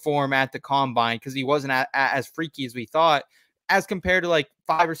not perform at the Combine because he wasn't as freaky as we thought, as compared to like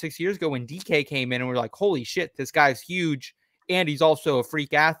 5 or 6 years ago when DK came in and we're like, holy shit, this guy's huge and he's also a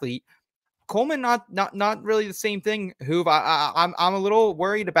freak athlete. Coleman, not really the same thing. Hoov, I'm a little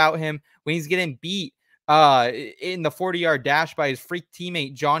worried about him when he's getting beat in the 40-yard dash by his freak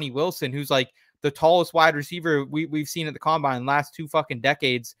teammate Johnny Wilson, who's like the tallest wide receiver we've seen at the Combine in the last 2 fucking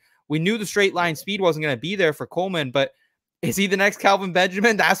decades. We knew the straight line speed wasn't going to be there for Coleman, but is he the next Calvin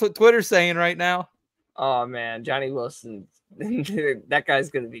Benjamin? That's what Twitter's saying right now. Oh man, Johnny Wilson, that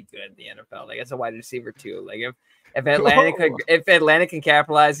guy's gonna be good in the NFL. Like, as a wide receiver too. Like if Atlanta can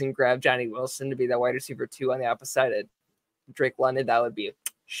capitalize and grab Johnny Wilson to be that wide receiver 2 on the opposite side of Drake London, that would be a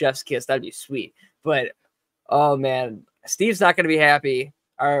chef's kiss. That'd be sweet. But oh man, Steve's not gonna be happy.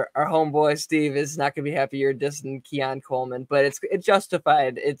 Our homeboy Steve is not gonna be happy you're dissing Keon Coleman, but it's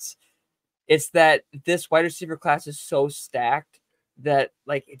justified. It's that this wide receiver class is so stacked that,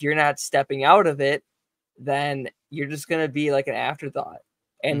 like, if you're not stepping out of it, then you're just going to be like an afterthought.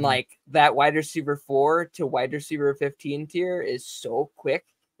 And like that wide receiver 4 to wide receiver 15 tier is so quick.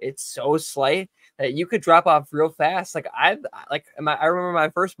 It's so slight that you could drop off real fast. Like I remember my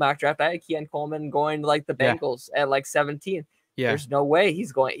first mock draft, I had Keon Coleman going to like the Bengals at like 17. Yeah. There's no way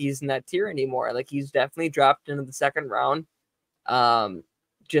he's in that tier anymore. Like, he's definitely dropped into the second round.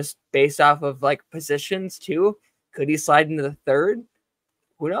 Just based off of like positions too. Could he slide into the third?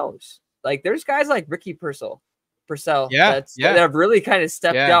 Who knows? Like, there's guys like Ricky Purcell that have really kind of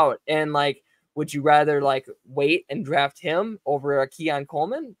stepped out. And like, would you rather like wait and draft him over a Keon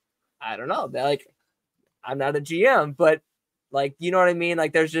Coleman? I don't know. Like, I'm not a GM, but like, you know what I mean?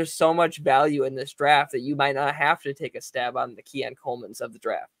 Like, there's just so much value in this draft that you might not have to take a stab on the Keon Colemans of the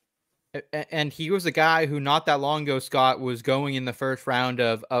draft. And he was a guy who not that long ago, Scott, was going in the first round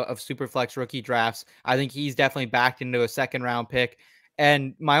of Superflex rookie drafts. I think he's definitely backed into a second round pick.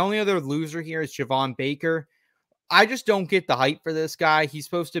 And my only other loser here is Javon Baker. I just don't get the hype for this guy. He's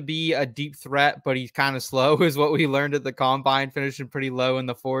supposed to be a deep threat, but he's kind of slow is what we learned at the Combine, finishing pretty low in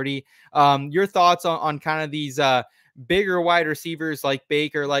the 40. Your thoughts on kind of these bigger wide receivers like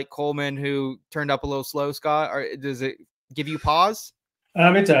Baker, like Coleman, who turned up a little slow, Scott? Or does it give you pause?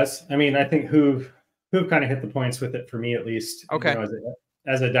 It does. I mean, I think Hoov kind of hit the points with it for me, at least. Okay. You know,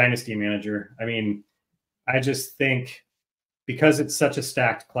 as a dynasty manager, I mean, I just think because it's such a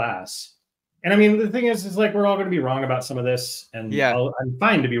stacked class, and I mean, the thing is like, we're all going to be wrong about some of this, and I'm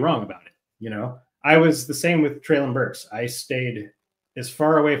fine to be wrong about it. You know, I was the same with Treylon Burks. I stayed as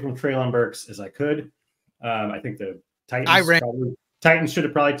far away from Treylon Burks as I could. I think the Titans should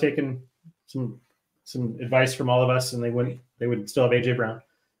have probably taken some advice from all of us, and they would still have AJ Brown.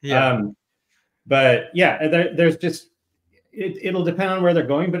 Yeah. But yeah, there's just, it'll depend on where they're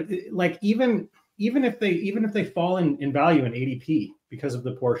going. But like, even if they fall in value in ADP because of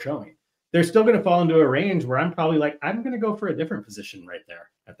the poor showing, they're still going to fall into a range where I'm probably like, I'm going to go for a different position right there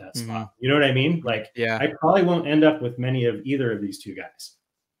at that spot. You know what I mean? Like, I probably won't end up with many of either of these two guys.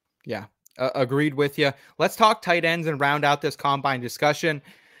 Yeah. Agreed with you. Let's talk tight ends and round out this Combine discussion.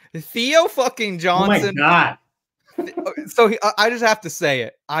 Theo fucking Johnson. Oh my God. So I just have to say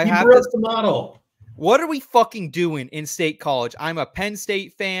it. He broke the model. What are we fucking doing in State College? I'm a Penn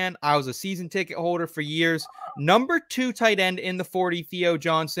State fan. I was a season ticket holder for years. Number 2 tight end in the 40, Theo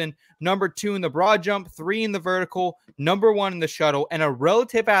Johnson. Number 2 in the broad jump, 3 in the vertical, number 1 in the shuttle, and a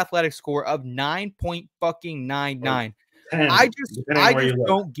relative athletic score of 9.99. I just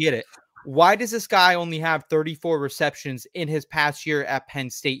don't get it. Why does this guy only have 34 receptions in his past year at Penn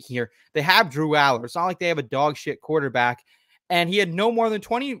State here? They have Drew Aller. It's not like they have a dog shit quarterback. And he had no more than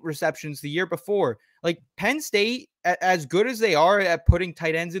 20 receptions the year before. Like, Penn State, as good as they are at putting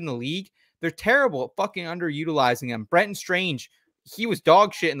tight ends in the league, they're terrible at fucking underutilizing them. Brenton Strange, he was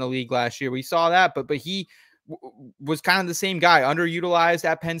dog shit in the league last year. We saw that, but he was kind of the same guy, underutilized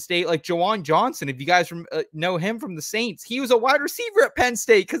at Penn State, like Jawan Johnson. If you guys know him from the Saints, he was a wide receiver at Penn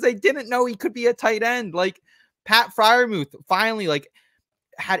State because they didn't know he could be a tight end. Like Pat Freiermuth finally like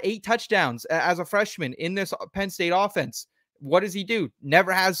had 8 touchdowns as a freshman in this Penn State offense. What does he do?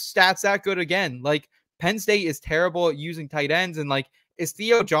 Never has stats that good again. Like Penn State is terrible at using tight ends, and like, is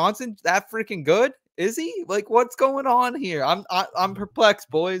Theo Johnson that freaking good? Is he? Like, what's going on here? I'm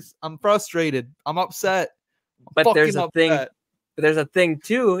perplexed, boys. I'm frustrated. I'm upset. But there's a thing. Upset. But there's a thing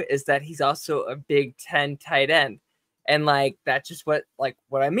too, is that he's also a Big Ten tight end, and like that's just what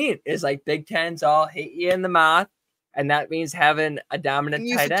I mean is like Big Tens all hit you in the mouth, and that means having a dominant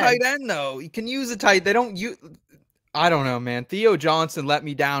tight end. Tight end though, you can use a tight. They don't use. I don't know, man. Theo Johnson let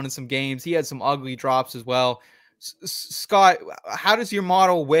me down in some games. He had some ugly drops as well. Scott, how does your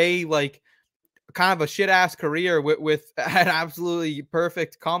model weigh like kind of a shit ass career with an absolutely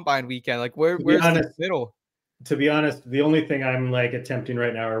perfect combine weekend? Like where's the middle? To be honest, the only thing I'm like attempting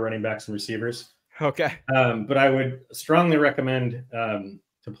right now are running backs and receivers. Okay. But I would strongly recommend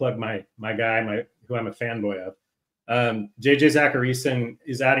to plug my guy, who I'm a fanboy of. JJ Zacharyson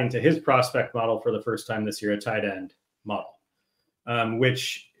is adding to his prospect model for the first time this year, a tight end model,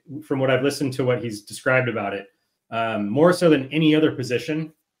 which from what I've listened to what he's described about it, more so than any other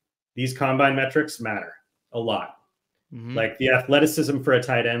position, these combine metrics matter a lot. Mm-hmm. Like the athleticism for a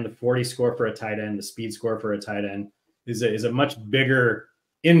tight end, the 40 score for a tight end, the speed score for a tight end is a much bigger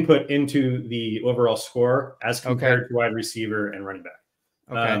input into the overall score as compared to wide receiver and running back.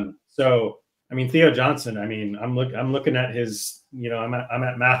 Okay. So, I mean, Theo Johnson, I mean, I'm looking at his, I'm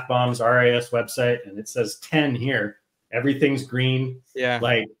at Math Bomb's RAS website and it says 10 here. Everything's green. Yeah.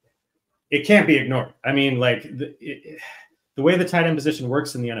 Like it can't be ignored. I mean, like the way the tight end position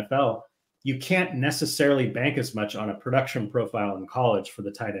works in the NFL, you can't necessarily bank as much on a production profile in college for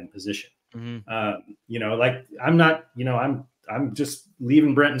the tight end position. Mm-hmm. Like I'm not, I'm just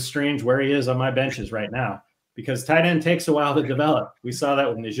leaving Brenton Strange where he is on my benches right now because tight end takes a while to develop. We saw that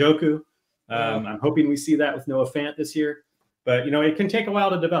with Njoku. I'm hoping we see that with Noah Fant this year, but it can take a while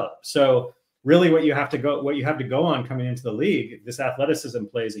to develop. So really what you have to go on coming into the league, this athleticism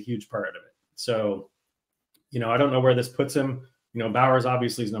plays a huge part of it. So, I don't know where this puts him. Bowers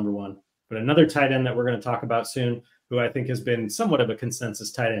obviously is number 1, but another tight end that we're going to talk about soon, who I think has been somewhat of a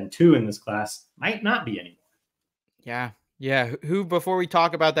consensus tight end 2 in this class, might not be anymore. Yeah. Yeah. Who, before we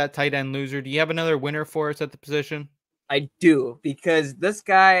talk about that tight end loser, do you have another winner for us at the position? I do, because this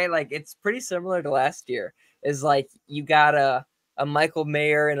guy, like, it's pretty similar to last year. Is like you got a Michael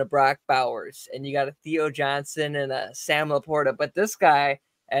Mayer and a Brock Bowers, and you got a Theo Johnson and a Sam Laporta. But this guy,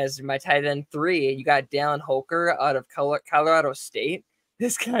 as my tight end 3, you got Dallin Holker out of Colorado State.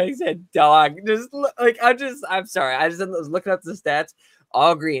 This guy's a dog. I'm sorry. I was looking up the stats,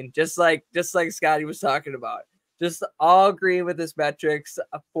 all green, just like Scotty was talking about. Just all green with his metrics,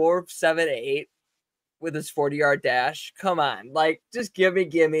 a 4.78 with his 40-yard dash. Come on, like just give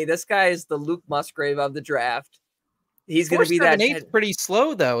me. This guy is the Luke Musgrave of the draft. He's going to be that. 4.78's pretty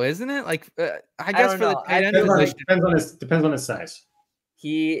slow though, isn't it? Like I guess for the tight end depends on his size.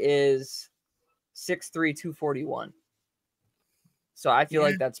 He is 6'3", 241. So I feel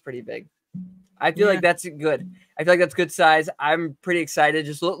like that's pretty big. I feel like that's good. I feel like that's good size. I'm pretty excited.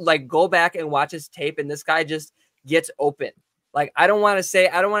 Just go back and watch his tape, and this guy just gets open. Like I don't want to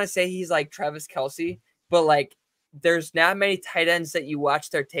say he's like Travis Kelce, but like there's not many tight ends that you watch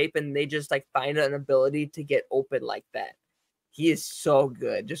their tape and they just like find an ability to get open like that. He is so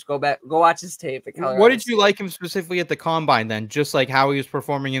good. Just go watch his tape. What did you like him specifically at the combine then? Just like how he was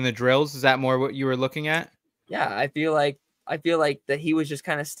performing in the drills? Is that more what you were looking at? Yeah, I feel like that he was just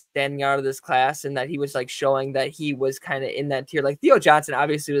kind of standing out of this class and that he was like showing that he was kind of in that tier. Like Theo Johnson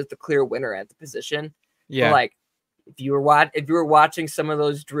obviously was the clear winner at the position. Yeah. But like if you were watching some of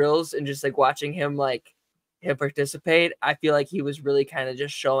those drills and just like watching him participate, I feel like he was really kind of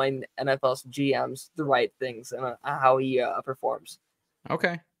just showing NFL's GMs the right things and how he performs.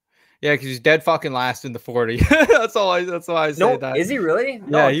 Okay. Yeah, because he's dead fucking last in the 40. that's all I say. That. Is he really?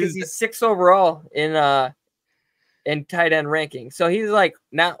 No, because he's 6th overall in tight end ranking. So he's like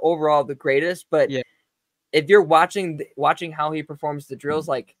not overall the greatest, but if you're watching how he performs the drills,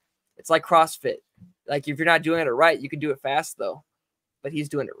 like it's like CrossFit. Like if you're not doing it right, you can do it fast though, but he's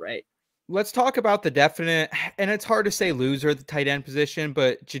doing it right. Let's talk about the definite, and it's hard to say loser at the tight end position,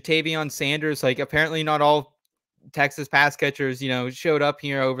 but Jatavion Sanders, like apparently not all Texas pass catchers, showed up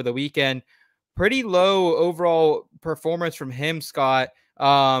here over the weekend. Pretty low overall performance from him, Scott.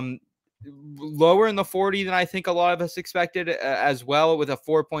 lower in the 40 than I think a lot of us expected as well, with a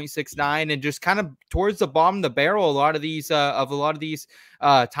 4.69, and just kind of towards the bottom of the barrel a lot of these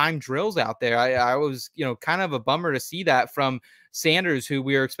time drills out there. I was, kind of a bummer to see that from Sanders, who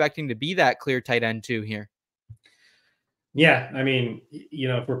we were expecting to be that clear tight end too here. Yeah, I mean,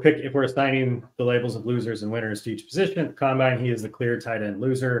 if we're assigning the labels of losers and winners to each position at the combine, he is the clear tight end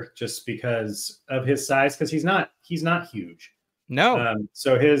loser just because of his size, because he's not huge. No.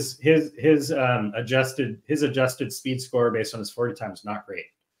 So his adjusted speed score based on his 40 time is not great.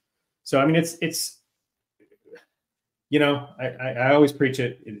 So I mean, it's I always preach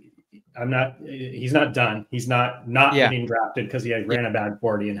it. He's not done. He's not getting drafted because he ran a bad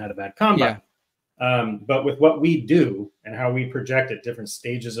 40 and had a bad combine. Yeah. But with what we do and how we project at different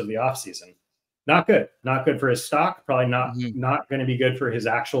stages of the offseason, not good. Not good for his stock. Probably not going to be good for his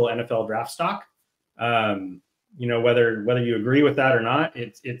actual NFL draft stock. Whether you agree with that or not,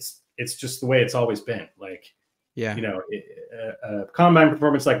 it's just the way it's always been. Like, a combine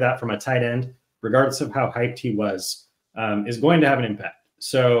performance like that from a tight end, regardless of how hyped he was, is going to have an impact.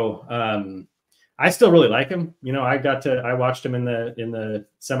 So I still really like him. I watched him in the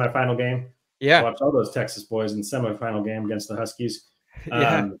semifinal game. Yeah, watched all those Texas boys in the semifinal game against the Huskies.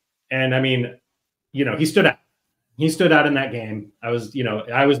 And I mean, he stood out. He stood out in that game. I was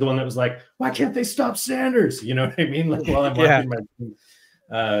the one that was like, why can't they stop Sanders? You know what I mean? Like, while I'm watching my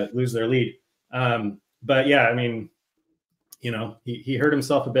team lose their lead. But yeah, I mean, he hurt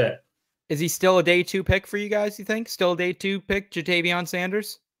himself a bit. Is he still a day 2 pick for you guys, you think? Still a day 2 pick, Jatavion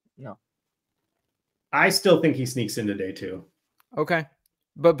Sanders? No. I still think he sneaks into day 2. Okay.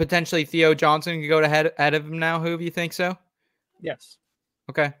 But potentially Theo Johnson could go ahead of him now, Hoov, you think so? Yes.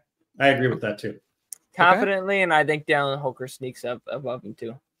 Okay. I agree with that too. Confidently, and I think Dallin Holker sneaks up above him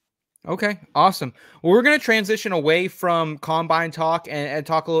too. Okay, awesome. Well, we're going to transition away from combine talk and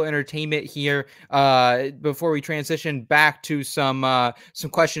talk a little entertainment here before we transition back to some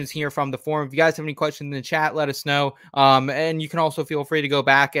questions here from the forum. If you guys have any questions in the chat, let us know. And you can also feel free to go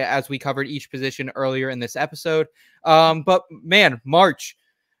back as we covered each position earlier in this episode. But man, March.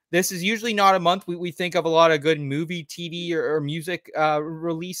 This is usually not a month we think of a lot of good movie, TV, or music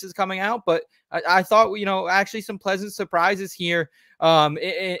releases coming out, but I thought, actually some pleasant surprises here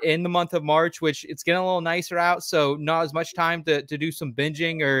in the month of March, which it's getting a little nicer out, so not as much time to do some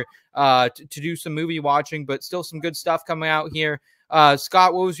binging or to do some movie watching, but still some good stuff coming out here.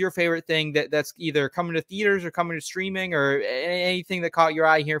 Scott, what was your favorite thing that's either coming to theaters or coming to streaming, or anything that caught your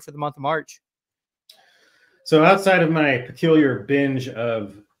eye here for the month of March? So outside of my peculiar binge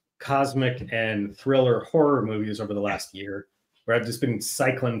of cosmic and thriller horror movies over the last year, where I've just been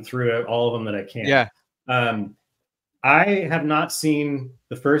cycling through all of them that I can. Yeah. I have not seen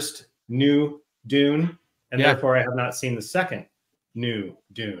the first new Dune, and therefore I have not seen the second new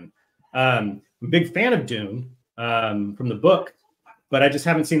Dune. I'm a big fan of Dune from the book, but I just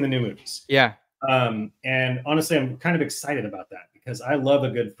haven't seen the new movies. Yeah. And honestly, I'm kind of excited about that because I love a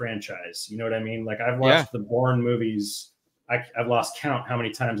good franchise. You know what I mean? Like, I've watched the Bourne movies. I've lost count how many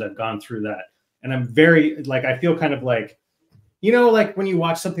times I've gone through that. And I'm very, I feel kind of like, like when you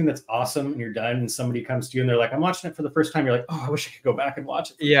watch something that's awesome and you're done and somebody comes to you and they're like, I'm watching it for the first time. You're like, oh, I wish I could go back and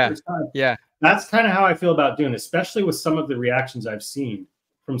watch it for the first time. Yeah. That's kind of how I feel about Dune, especially with some of the reactions I've seen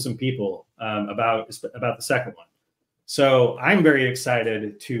from some people about the second one. So I'm very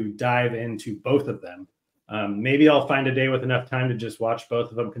excited to dive into both of them. Maybe I'll find a day with enough time to just watch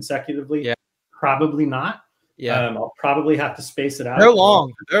both of them consecutively. Yeah. Probably not. Yeah, I'll probably have to space it out. They're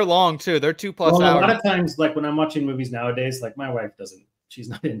long. They're long too. They're 2+ hours. A lot of times, like when I'm watching movies nowadays, like my wife she's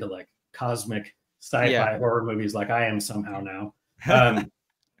not into like cosmic sci-fi horror movies like I am somehow now.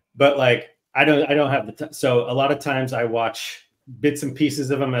 But like I don't have the time. So a lot of times I watch bits and pieces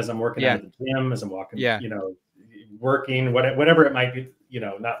of them as I'm working out at the gym, as I'm walking, working, whatever it might be,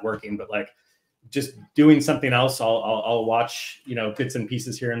 not working, but like just doing something else. I'll watch, bits and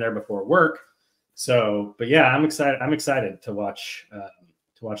pieces here and there before work. So, but yeah, I'm excited to watch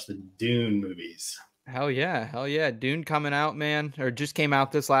the Dune movies. Hell yeah. Dune coming out, man, or just came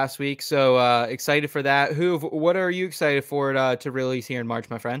out this last week. So excited for that. Hoov, what are you excited for to release here in March,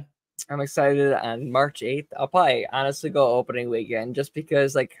 my friend? I'm excited on March 8th. I'll probably honestly go opening weekend just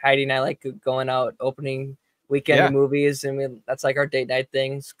because like Heidi and I like going out opening weekend movies. And that's like our date night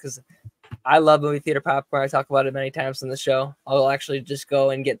things because I love movie theater popcorn. I talk about it many times on the show. I'll actually just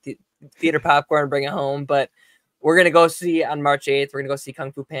go and get the theater popcorn and bring it home. But we're going to go see on March 8th. We're going to go see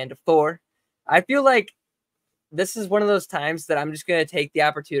Kung Fu Panda 4. I feel like this is one of those times that I'm just going to take the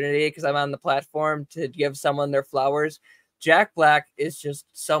opportunity because I'm on the platform to give someone their flowers. Jack Black is just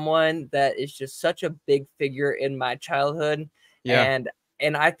someone that is just such a big figure in my childhood. Yeah. And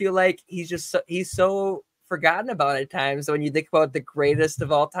And I feel like he's so forgotten about at times. So when you think about the greatest of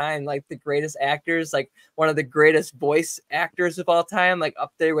all time, like the greatest actors, like one of the greatest voice actors of all time, like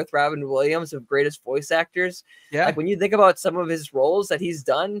up there with Robin Williams of greatest voice actors. Yeah. Like when you think about some of his roles that he's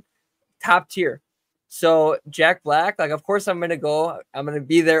done, top tier. So Jack Black, like, of course I'm going to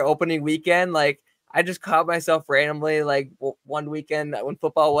be there opening weekend. Like I just caught myself randomly, like one weekend when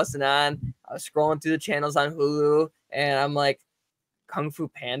football wasn't on, I was scrolling through the channels on Hulu and I'm like, Kung Fu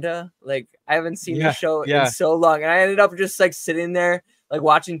Panda. Like I haven't seen the show in so long. And I ended up just like sitting there, like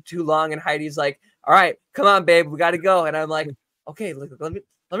watching too long. And Heidi's like, all right, come on, babe, we got to go. And I'm like, okay, let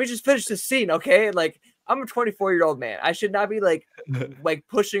me just finish this scene. Okay. Like I'm a 24-year-old man. I should not be like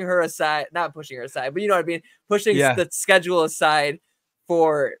pushing her aside, not pushing her aside, but you know what I mean? Pushing the schedule aside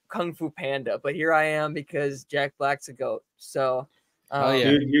for Kung Fu Panda. But here I am because Jack Black's a GOAT. So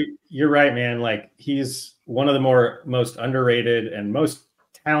dude, you're right, man. Like he's one of the most underrated and most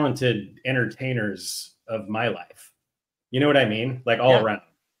talented entertainers of my life. You know what I mean? Like all around.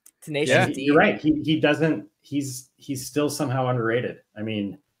 Tenacious D. You're right. He's still somehow underrated. I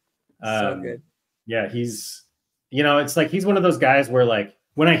mean, so good. Yeah, he's, it's like he's one of those guys where like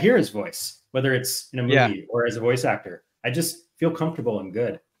when I hear his voice, whether it's in a movie or as a voice actor, I just feel comfortable and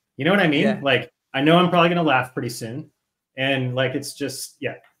good. You know what I mean? Yeah. Like I know I'm probably gonna laugh pretty soon. And like, it's just,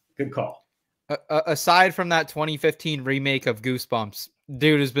 good call. Aside from that 2015 remake of Goosebumps,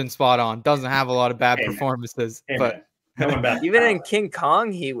 dude has been spot on. Doesn't have a lot of bad performances, but no one bad. Even in King Kong,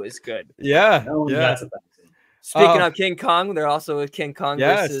 he was good. Yeah. No one bats at that. Speaking of King Kong, they're also with King Kong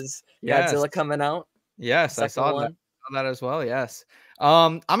versus Godzilla coming out. Yes, I saw that as well. Yes.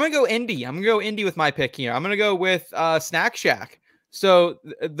 I'm gonna go indie. I'm gonna go indie with my pick here. I'm gonna go with Snack Shack. So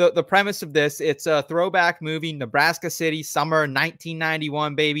the premise of this, it's a throwback movie, Nebraska City, summer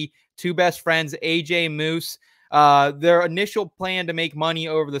 1991, baby. Two best friends, AJ and Moose. Their initial plan to make money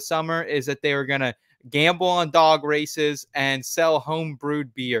over the summer is that they were going to gamble on dog races and sell home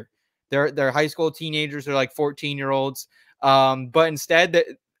brewed beer. They're high school teenagers. They're like 14-year-olds. But instead,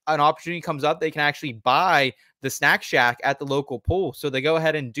 an opportunity comes up, they can actually buy the Snack Shack at the local pool. So they go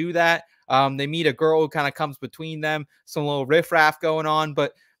ahead and do that. They meet a girl who kind of comes between them, some little riffraff going on.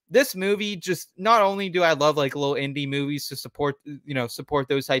 But this movie, just not only do I love like little indie movies to support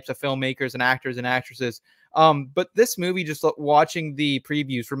those types of filmmakers and actors and actresses. But this movie, just watching the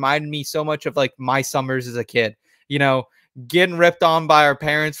previews, reminded me so much of like my summers as a kid, getting ripped on by our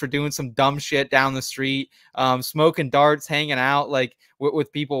parents for doing some dumb shit down the street, smoking darts, hanging out like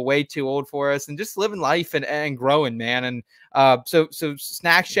with people way too old for us, and just living life and growing, man. And so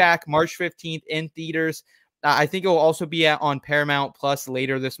Snack Shack, March 15th in theaters. I think it will also be on Paramount Plus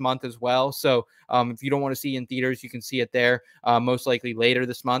later this month as well. So if you don't want to see it in theaters, you can see it there most likely later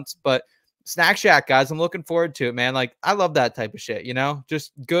this month. But Snack Shack, guys, I'm looking forward to it, man. Like, I love that type of shit,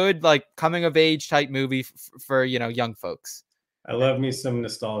 just good, like coming of age type movie for young folks. I love me some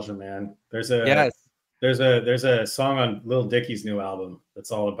nostalgia, man. There's a song on Lil Dicky's new album that's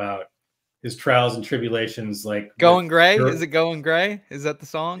all about his trials and tribulations, like Going Gray. Is it Going Gray? Is that the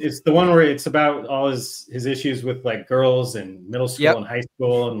song? It's the one where it's about all his issues with like girls in middle school and high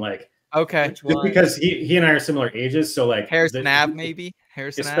school, and like just because he and I are similar ages, so like Harrison Ave, maybe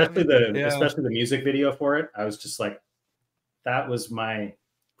Harrison especially the music video for it. I was just like, that was my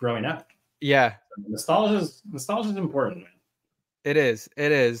growing up. Yeah, nostalgia is important, man. It is.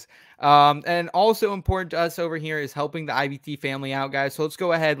 And also important to us over here is helping the IBT family out, guys. So let's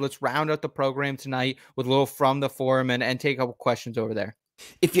go ahead. Let's round out the program tonight with a little from the forum and take a couple questions over there.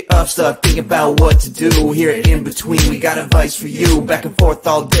 If you're up, start thinking about what to do. Here in between, we got advice for you. Back and forth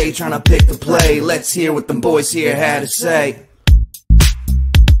all day, trying to pick the play. Let's hear what them boys here had to say.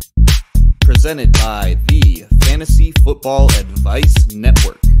 Presented by the Fantasy Football Advice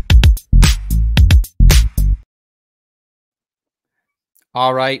Network.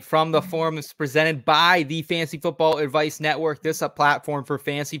 All right, from the forum is presented by the Fantasy Football Advice Network. This is a platform for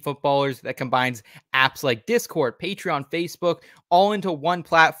fantasy footballers that combines apps like Discord, Patreon, Facebook, all into one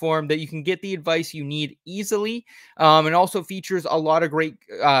platform that you can get the advice you need easily. And also features a lot of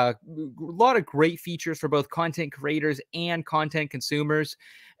great features for both content creators and content consumers.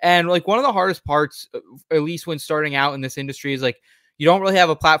 And like one of the hardest parts, at least when starting out in this industry, is like, you don't really have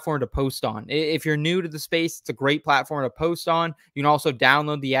a platform to post on. If you're new to the space, it's a great platform to post on. You can also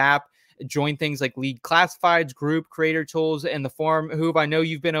download the app, join things like league classifieds, group creator tools, and the forum. Hoov, I know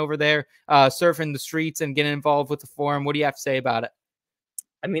you've been over there surfing the streets and getting involved with the forum. What do you have to say about it?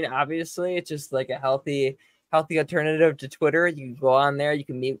 I mean, obviously, it's just like a healthy alternative to Twitter. You can go on there, you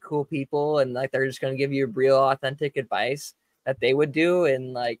can meet cool people, and like they're just going to give you real, authentic advice that they would do.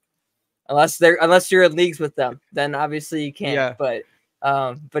 And like, unless you're in leagues with them, then obviously you can't. Yeah. But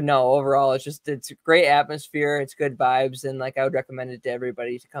But no, overall, it's a great atmosphere. It's good vibes. And like, I would recommend it to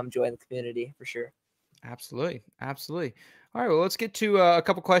everybody to come join the community for sure. Absolutely. Absolutely. All right, well, let's get to a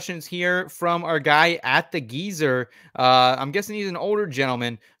couple questions here from our guy at the Geezer. I'm guessing he's an older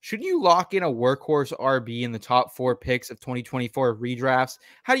gentleman. Should you lock in a workhorse RB in the top 4 picks of 2024 redrafts?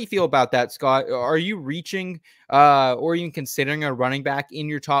 How do you feel about that, Scott? Are you reaching or even considering a running back in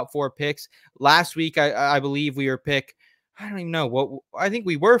your top 4 picks? Last week, I believe we were I don't even know what I think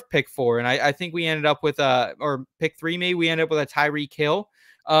we were pick 4, and I think we ended up with or pick 3, maybe we ended up with a Tyreek Hill.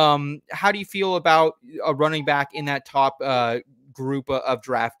 How do you feel about a running back in that top group of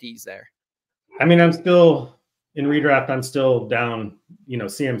draftees there? I mean, I'm still in redraft. I'm still down,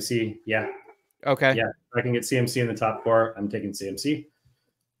 CMC. Yeah. Okay. Yeah. If I can get CMC in the top 4, I'm taking CMC.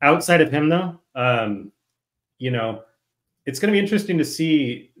 Outside of him, though, it's going to be interesting to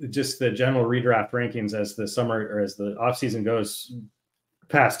see just the general redraft rankings as the summer or as the offseason goes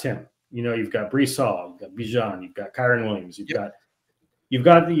past him. You've got Breece Hall, you've got Bijan, you've got Kyron Williams, you've got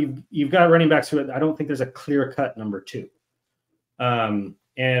running backs who I don't think there's a clear cut number 2. And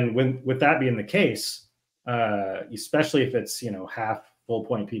with that being the case, especially if it's half full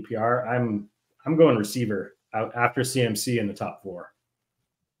point PPR, I'm going receiver out after CMC in the top 4.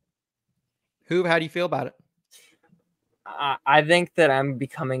 Hoov, how do you feel about it? I think that I'm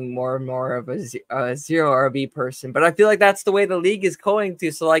becoming more and more of a zero RB person, but I feel like that's the way the league is going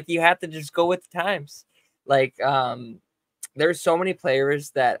to. So like, you have to just go with the times. Like, there's so many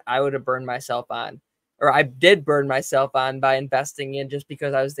players that I would have burned myself on, or I did burn myself on by investing in, just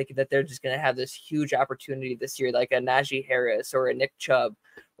because I was thinking that they're just going to have this huge opportunity this year, like a Najee Harris or a Nick Chubb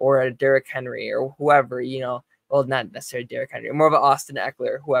or a Derrick Henry or whoever, well, not necessarily Derrick Henry, more of an Austin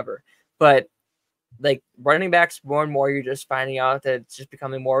Eckler, whoever. But like, running backs, more and more, you're just finding out that it's just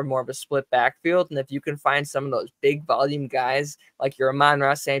becoming more and more of a split backfield. And if you can find some of those big volume guys, like your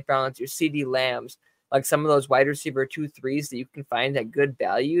Amon-Ra St. Brown's, your CD Lambs, like some of those wide receiver 2-3s that you can find at good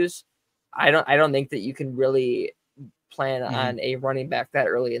values, I don't think that you can really plan on a running back that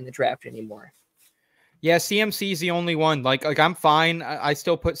early in the draft anymore. Yeah, CMC is the only one. Like I'm fine. I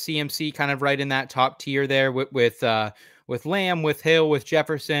still put CMC kind of right in that top tier there with Lamb, with Hill, with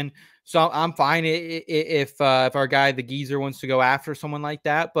Jefferson. So I'm fine if our guy, the Geezer, wants to go after someone like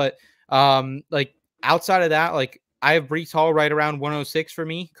that. But like outside of that, like I have Breece Hall right around 106 for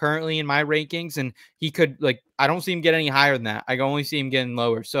me currently in my rankings, and he could, like, I don't see him get any higher than that. I can only see him getting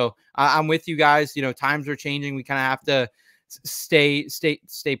lower. So I'm with you guys. Times are changing. We kind of have to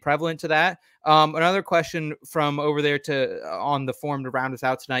stay prevalent to that. Another question from over there on the forum to round us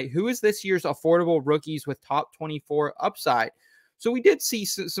out tonight: who is this year's affordable rookies with top 24 upside? So we did see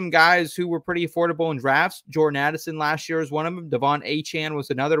some guys who were pretty affordable in drafts. Jordan Addison last year was one of them. Devon Achane was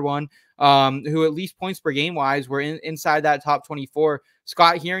another one, who at least points per game wise were inside that top 24.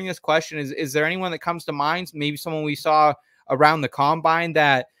 Scott, hearing this question, is there anyone that comes to mind? Maybe someone we saw around the combine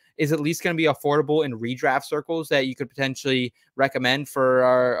that is at least going to be affordable in redraft circles that you could potentially recommend for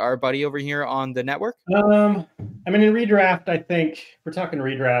our buddy over here on the network? I mean, in redraft, I think if we're talking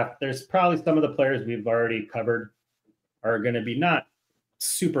redraft, there's probably some of the players we've already covered are going to be not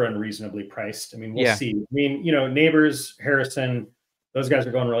super unreasonably priced. I mean, we'll see. I mean, Neighbors, Harrison, those guys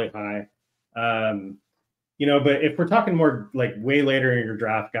are going really high. But if we're talking more like way later in your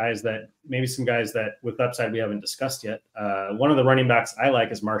draft, maybe some guys that with upside we haven't discussed yet. One of the running backs I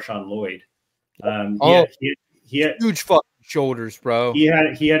like is Marshawn Lloyd. He had huge fucking shoulders, bro. He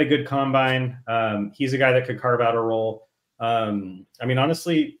had a good combine. He's a guy that could carve out a role. I mean,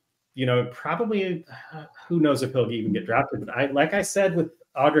 honestly, probably who knows if he'll even get drafted. But like I said with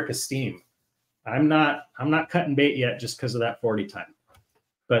Audric Estime, I'm not cutting bait yet just because of that 40 time.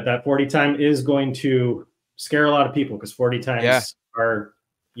 But that 40 time is going to scare a lot of people because 40 times are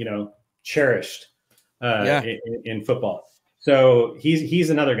cherished in football. So he's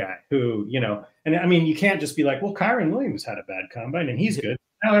another guy who and I mean, you can't just be like, well, Kyron Williams had a bad combine and he's good.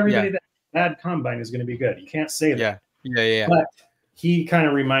 Now everybody that had a bad combine is going to be good. You can't say that. Yeah. But he kind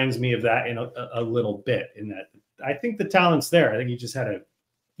of reminds me of that in a little bit, in that I think the talent's there. I think he just had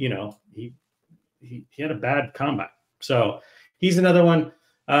he had a bad combine. So he's another one.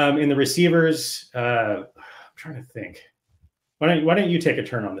 In the receivers, I'm trying to think. Why don't you take a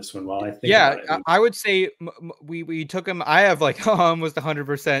turn on this one while I think? Yeah, I would say we took him. I have like almost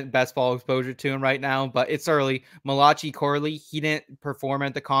 100% best ball exposure to him right now, but it's early. Malachi Corley, he didn't perform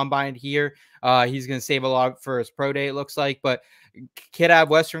at the combine here. He's going to save a lot for his pro day, it looks like. But kid out of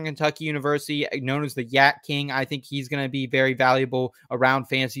Western Kentucky University, known as the Yak King, I think he's going to be very valuable around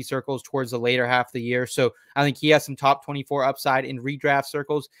fantasy circles towards the later half of the year. So I think he has some top 24 upside in redraft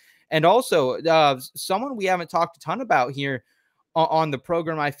circles. And also someone we haven't talked a ton about here, on the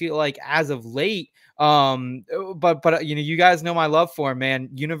program, I feel like, as of late. But you guys know my love for him, man.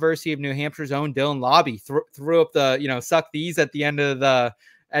 University of New Hampshire's own Dillon Lobby threw up the suck these at the end of the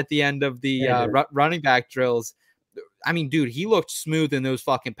running back drills. I mean, dude, he looked smooth in those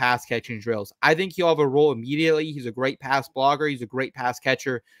fucking pass catching drills. I think he'll have a role immediately. He's a great pass blogger. He's a great pass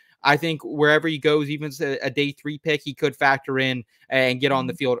catcher. I think wherever he goes, even a day 3 pick, he could factor in and get on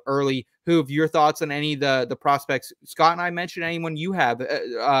the field early. Hoov, your thoughts on any of the prospects? Scott and I mentioned anyone you have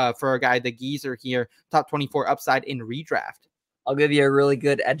for a guy, the Geezer here, top 24 upside in redraft. I'll give you a really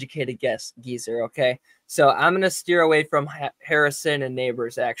good educated guess, Geezer. Okay. So I'm going to steer away from Harrison and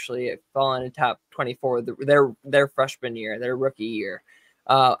Neighbors, actually falling in top 24, their freshman year, their rookie year.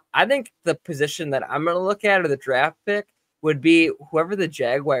 I think the position that I'm going to look at, or the draft pick, would be whoever the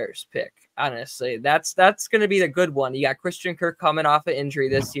Jaguars pick. Honestly, that's going to be the good one. You got Christian Kirk coming off an injury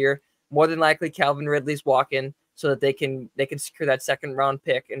this year. More than likely, Calvin Ridley's walking so that they can secure that second round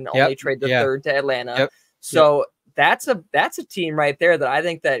pick and only trade the third to Atlanta. So that's a team right there that I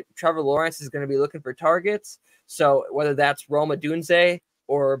think that Trevor Lawrence is going to be looking for targets. So whether that's Rome Odunze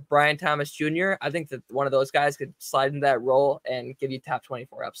or Brian Thomas Jr., I think that one of those guys could slide into that role and give you top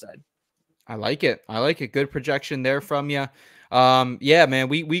 24 upside. I like it. Good projection there from you. Yeah, man,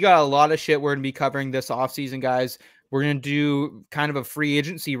 we got a lot of shit we're going to be covering this offseason, guys. We're going to do kind of a free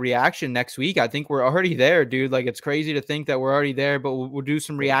agency reaction next week. I think we're already there, dude. Like, it's crazy to think that we're already there, but we'll do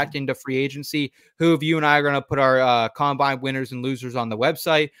some reacting to free agency. Hoov, you and I are going to put our combine winners and losers on the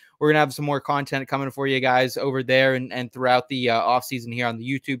website. We're going to have some more content coming for you guys over there and throughout the offseason here on the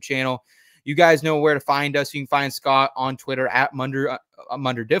YouTube channel. You guys know where to find us. You can find Scott on Twitter at Munder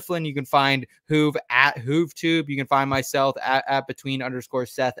Difflin. You can find Hoov at HoovTube. You can find myself at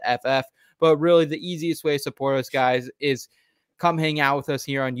between_Seth FF. But really, the easiest way to support us, guys, is come hang out with us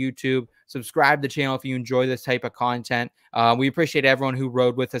here on YouTube. Subscribe to the channel if you enjoy this type of content. We appreciate everyone who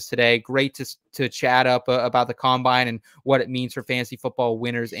rode with us today. Great to chat up about the combine and what it means for fantasy football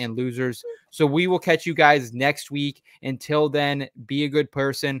winners and losers. So we will catch you guys next week. Until then, be a good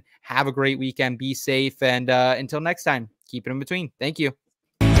person. Have a great weekend. Be safe. And until next time, keep it in between. Thank you.